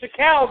sins to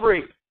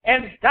Calvary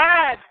and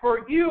died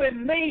for you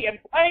and me and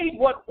paid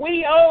what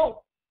we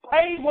owe,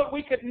 paid what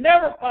we could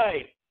never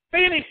pay,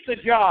 finished the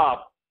job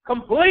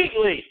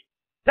completely,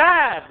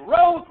 died,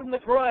 rose from the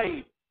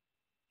grave.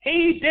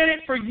 He did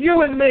it for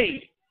you and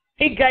me.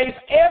 He gave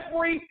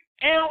every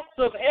ounce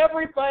of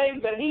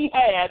everything that he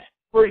had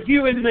for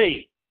you and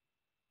me.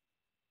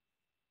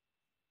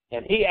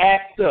 And he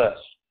asked us,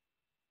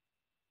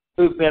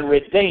 who've been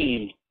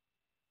redeemed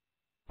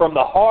from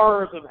the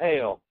horrors of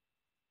hell,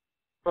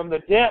 from the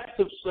depths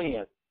of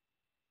sin,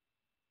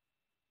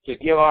 to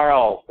give our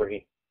all for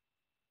him.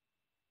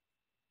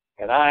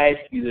 And I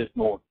ask you this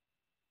morning,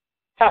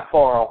 how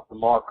far off the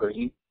mark are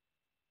you?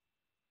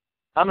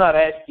 I'm not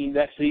asking you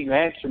that so you can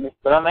answer me,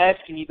 but I'm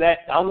asking you that.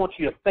 I want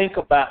you to think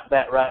about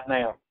that right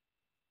now.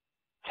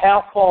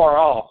 How far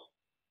off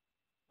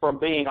from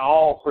being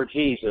all for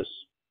Jesus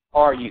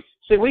are you?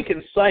 See, we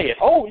can say it.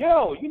 Oh,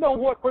 yeah, you know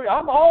what?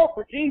 I'm all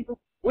for Jesus.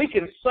 We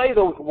can say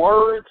those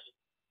words,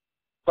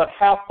 but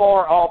how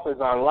far off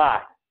is our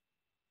life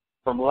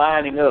from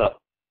lining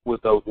up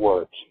with those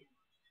words?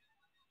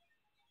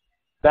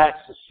 That's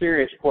a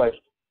serious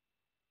question.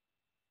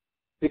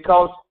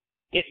 Because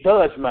it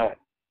does matter.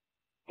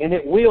 And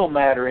it will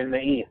matter in the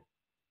end.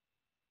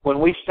 When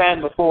we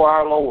stand before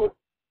our Lord,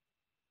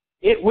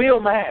 it will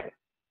matter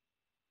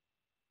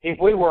if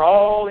we were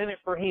all in it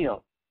for him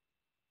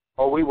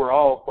or we were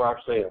all for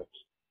ourselves.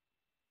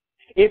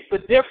 It's the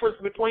difference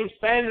between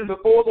standing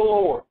before the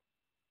Lord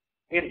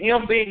and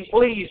him being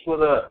pleased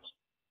with us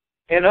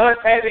and us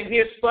having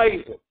his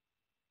favor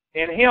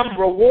and him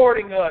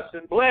rewarding us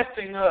and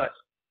blessing us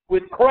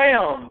with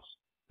crowns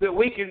that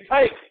we can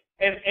take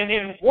and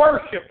in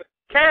worship,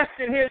 cast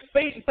at his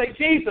feet and say,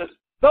 Jesus,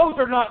 those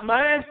are not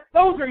mine.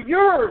 Those are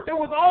yours. It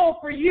was all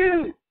for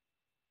you.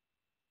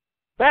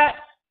 That's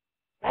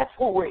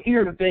what we're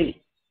here to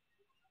be.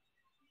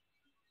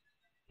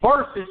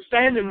 Versus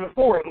standing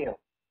before him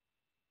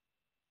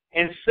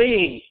and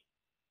seeing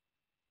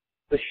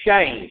the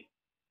shame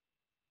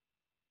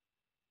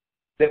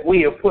that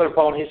we have put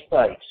upon his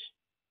face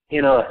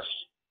in us.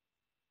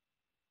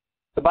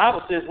 The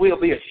Bible says we'll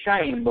be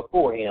ashamed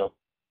before him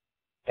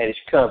and it's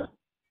coming.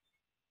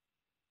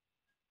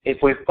 If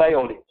we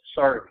failed it to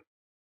serve Him.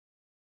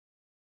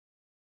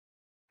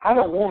 I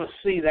don't want to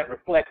see that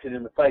reflected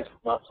in the face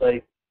of my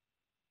Savior.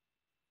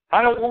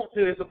 I don't want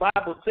to, as the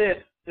Bible says,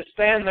 to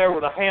stand there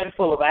with a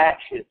handful of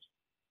ashes.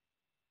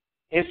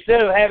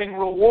 Instead of having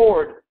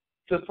reward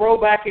to throw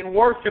back in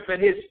worship at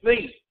His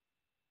feet,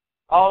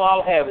 all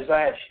I'll have is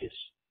ashes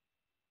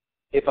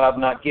if I've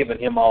not given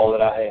Him all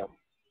that I am.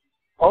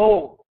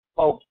 Oh,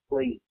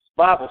 please.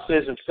 The Bible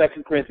says in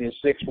 2 Corinthians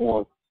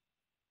 6:1,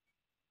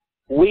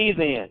 we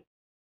then,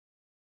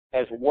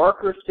 as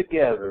workers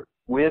together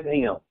with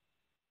Him,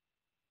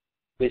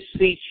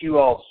 beseech you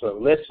also,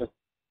 listen,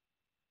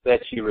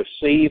 that you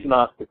receive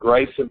not the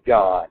grace of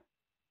God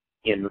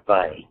in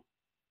vain.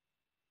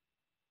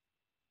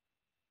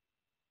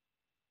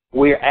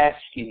 We're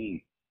asking you,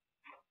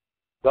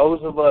 those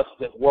of us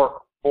that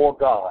work for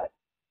God,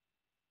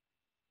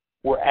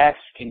 we're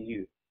asking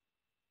you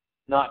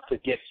not to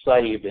get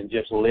saved and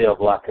just live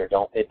like it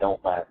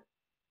don't matter.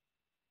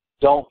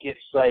 Don't get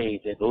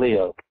saved and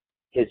live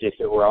as if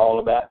it were all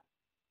about,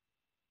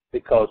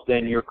 because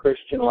then your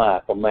Christian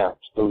life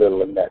amounts to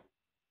little and nothing.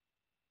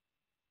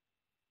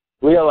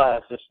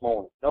 Realize this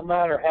morning, no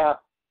matter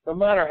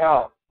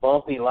how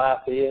bumpy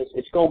life is,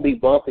 it's going to be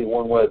bumpy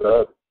one way or the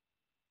other.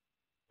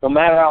 No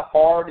matter how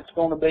hard it's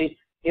going to be,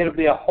 it'll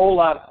be a whole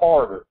lot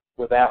harder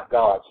without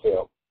God's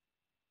help.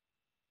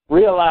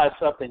 Realize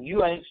something,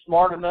 you ain't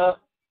smart enough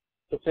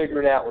to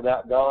figure it out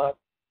without God.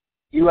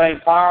 You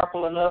ain't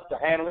powerful enough to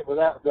handle it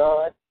without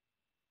God.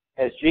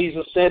 As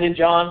Jesus said in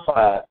John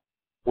 5,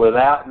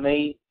 without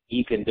me,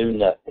 you can do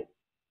nothing.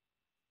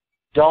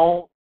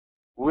 Don't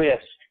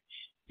risk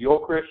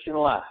your Christian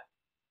life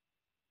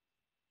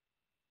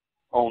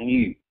on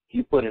you.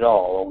 You put it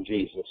all on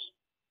Jesus.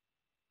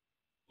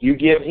 You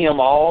give Him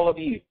all of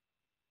you.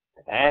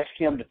 Ask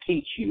Him to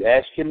teach you.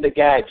 Ask Him to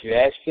guide you.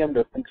 Ask Him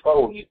to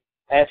control you.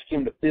 Ask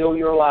Him to fill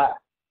your life.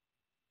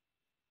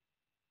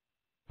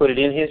 Put it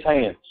in His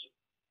hands.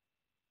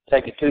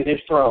 Take it to His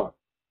throne.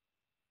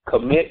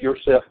 Commit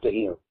yourself to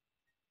Him.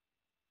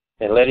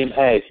 And let Him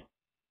have you.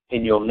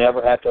 And you'll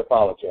never have to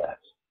apologize.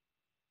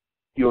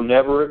 You'll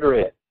never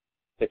regret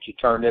that you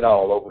turned it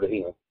all over to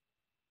Him.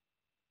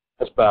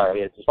 Let's bow our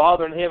heads.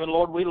 Father in heaven,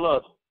 Lord, we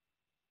love you.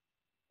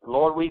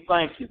 Lord, we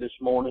thank you this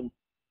morning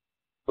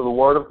for the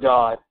Word of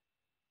God.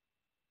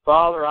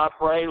 Father, I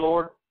pray,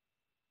 Lord,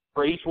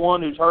 for each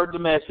one who's heard the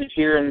message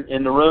here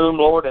in the room,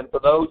 Lord, and for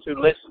those who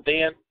listened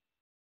in.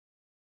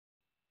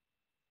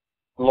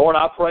 Lord,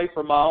 I pray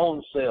for my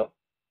own self.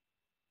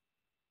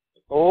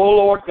 Oh,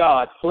 Lord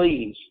God,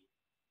 please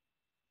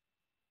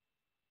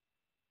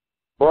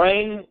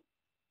bring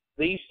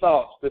these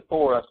thoughts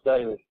before us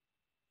daily.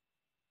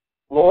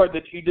 Lord,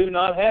 that you do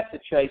not have to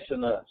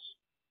chasten us.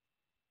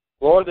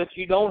 Lord, that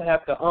you don't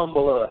have to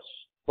humble us.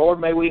 Lord,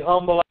 may we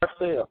humble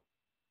ourselves.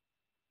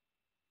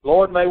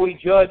 Lord, may we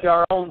judge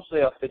our own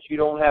self, that you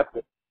don't have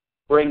to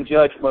bring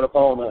judgment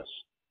upon us.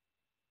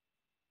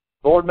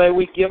 Lord, may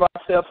we give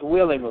ourselves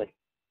willingly.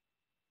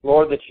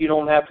 Lord, that you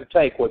don't have to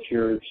take what's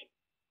yours.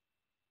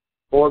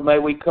 Lord, may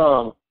we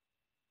come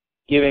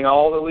giving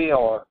all that we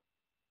are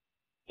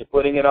and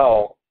putting it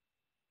all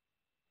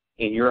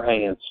in your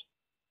hands.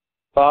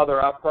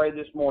 Father, I pray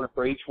this morning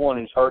for each one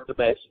who's heard the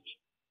message,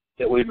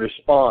 that we'd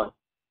respond,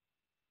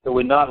 that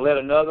we'd not let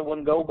another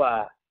one go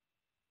by,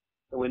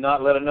 that we'd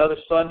not let another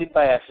Sunday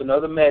pass,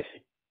 another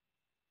message,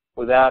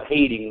 without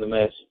heeding the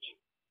message.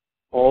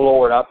 Oh,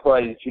 Lord, I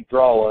pray that you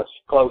draw us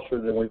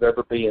closer than we've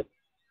ever been.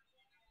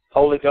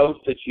 Holy Ghost,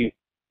 that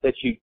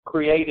you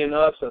create in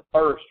us a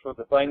thirst for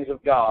the things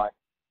of God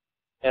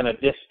and a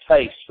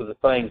distaste for the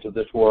things of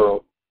this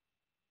world.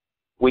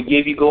 We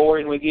give you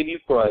glory and we give you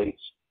praise.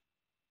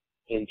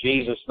 In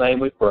Jesus' name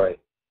we pray.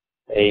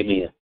 Amen.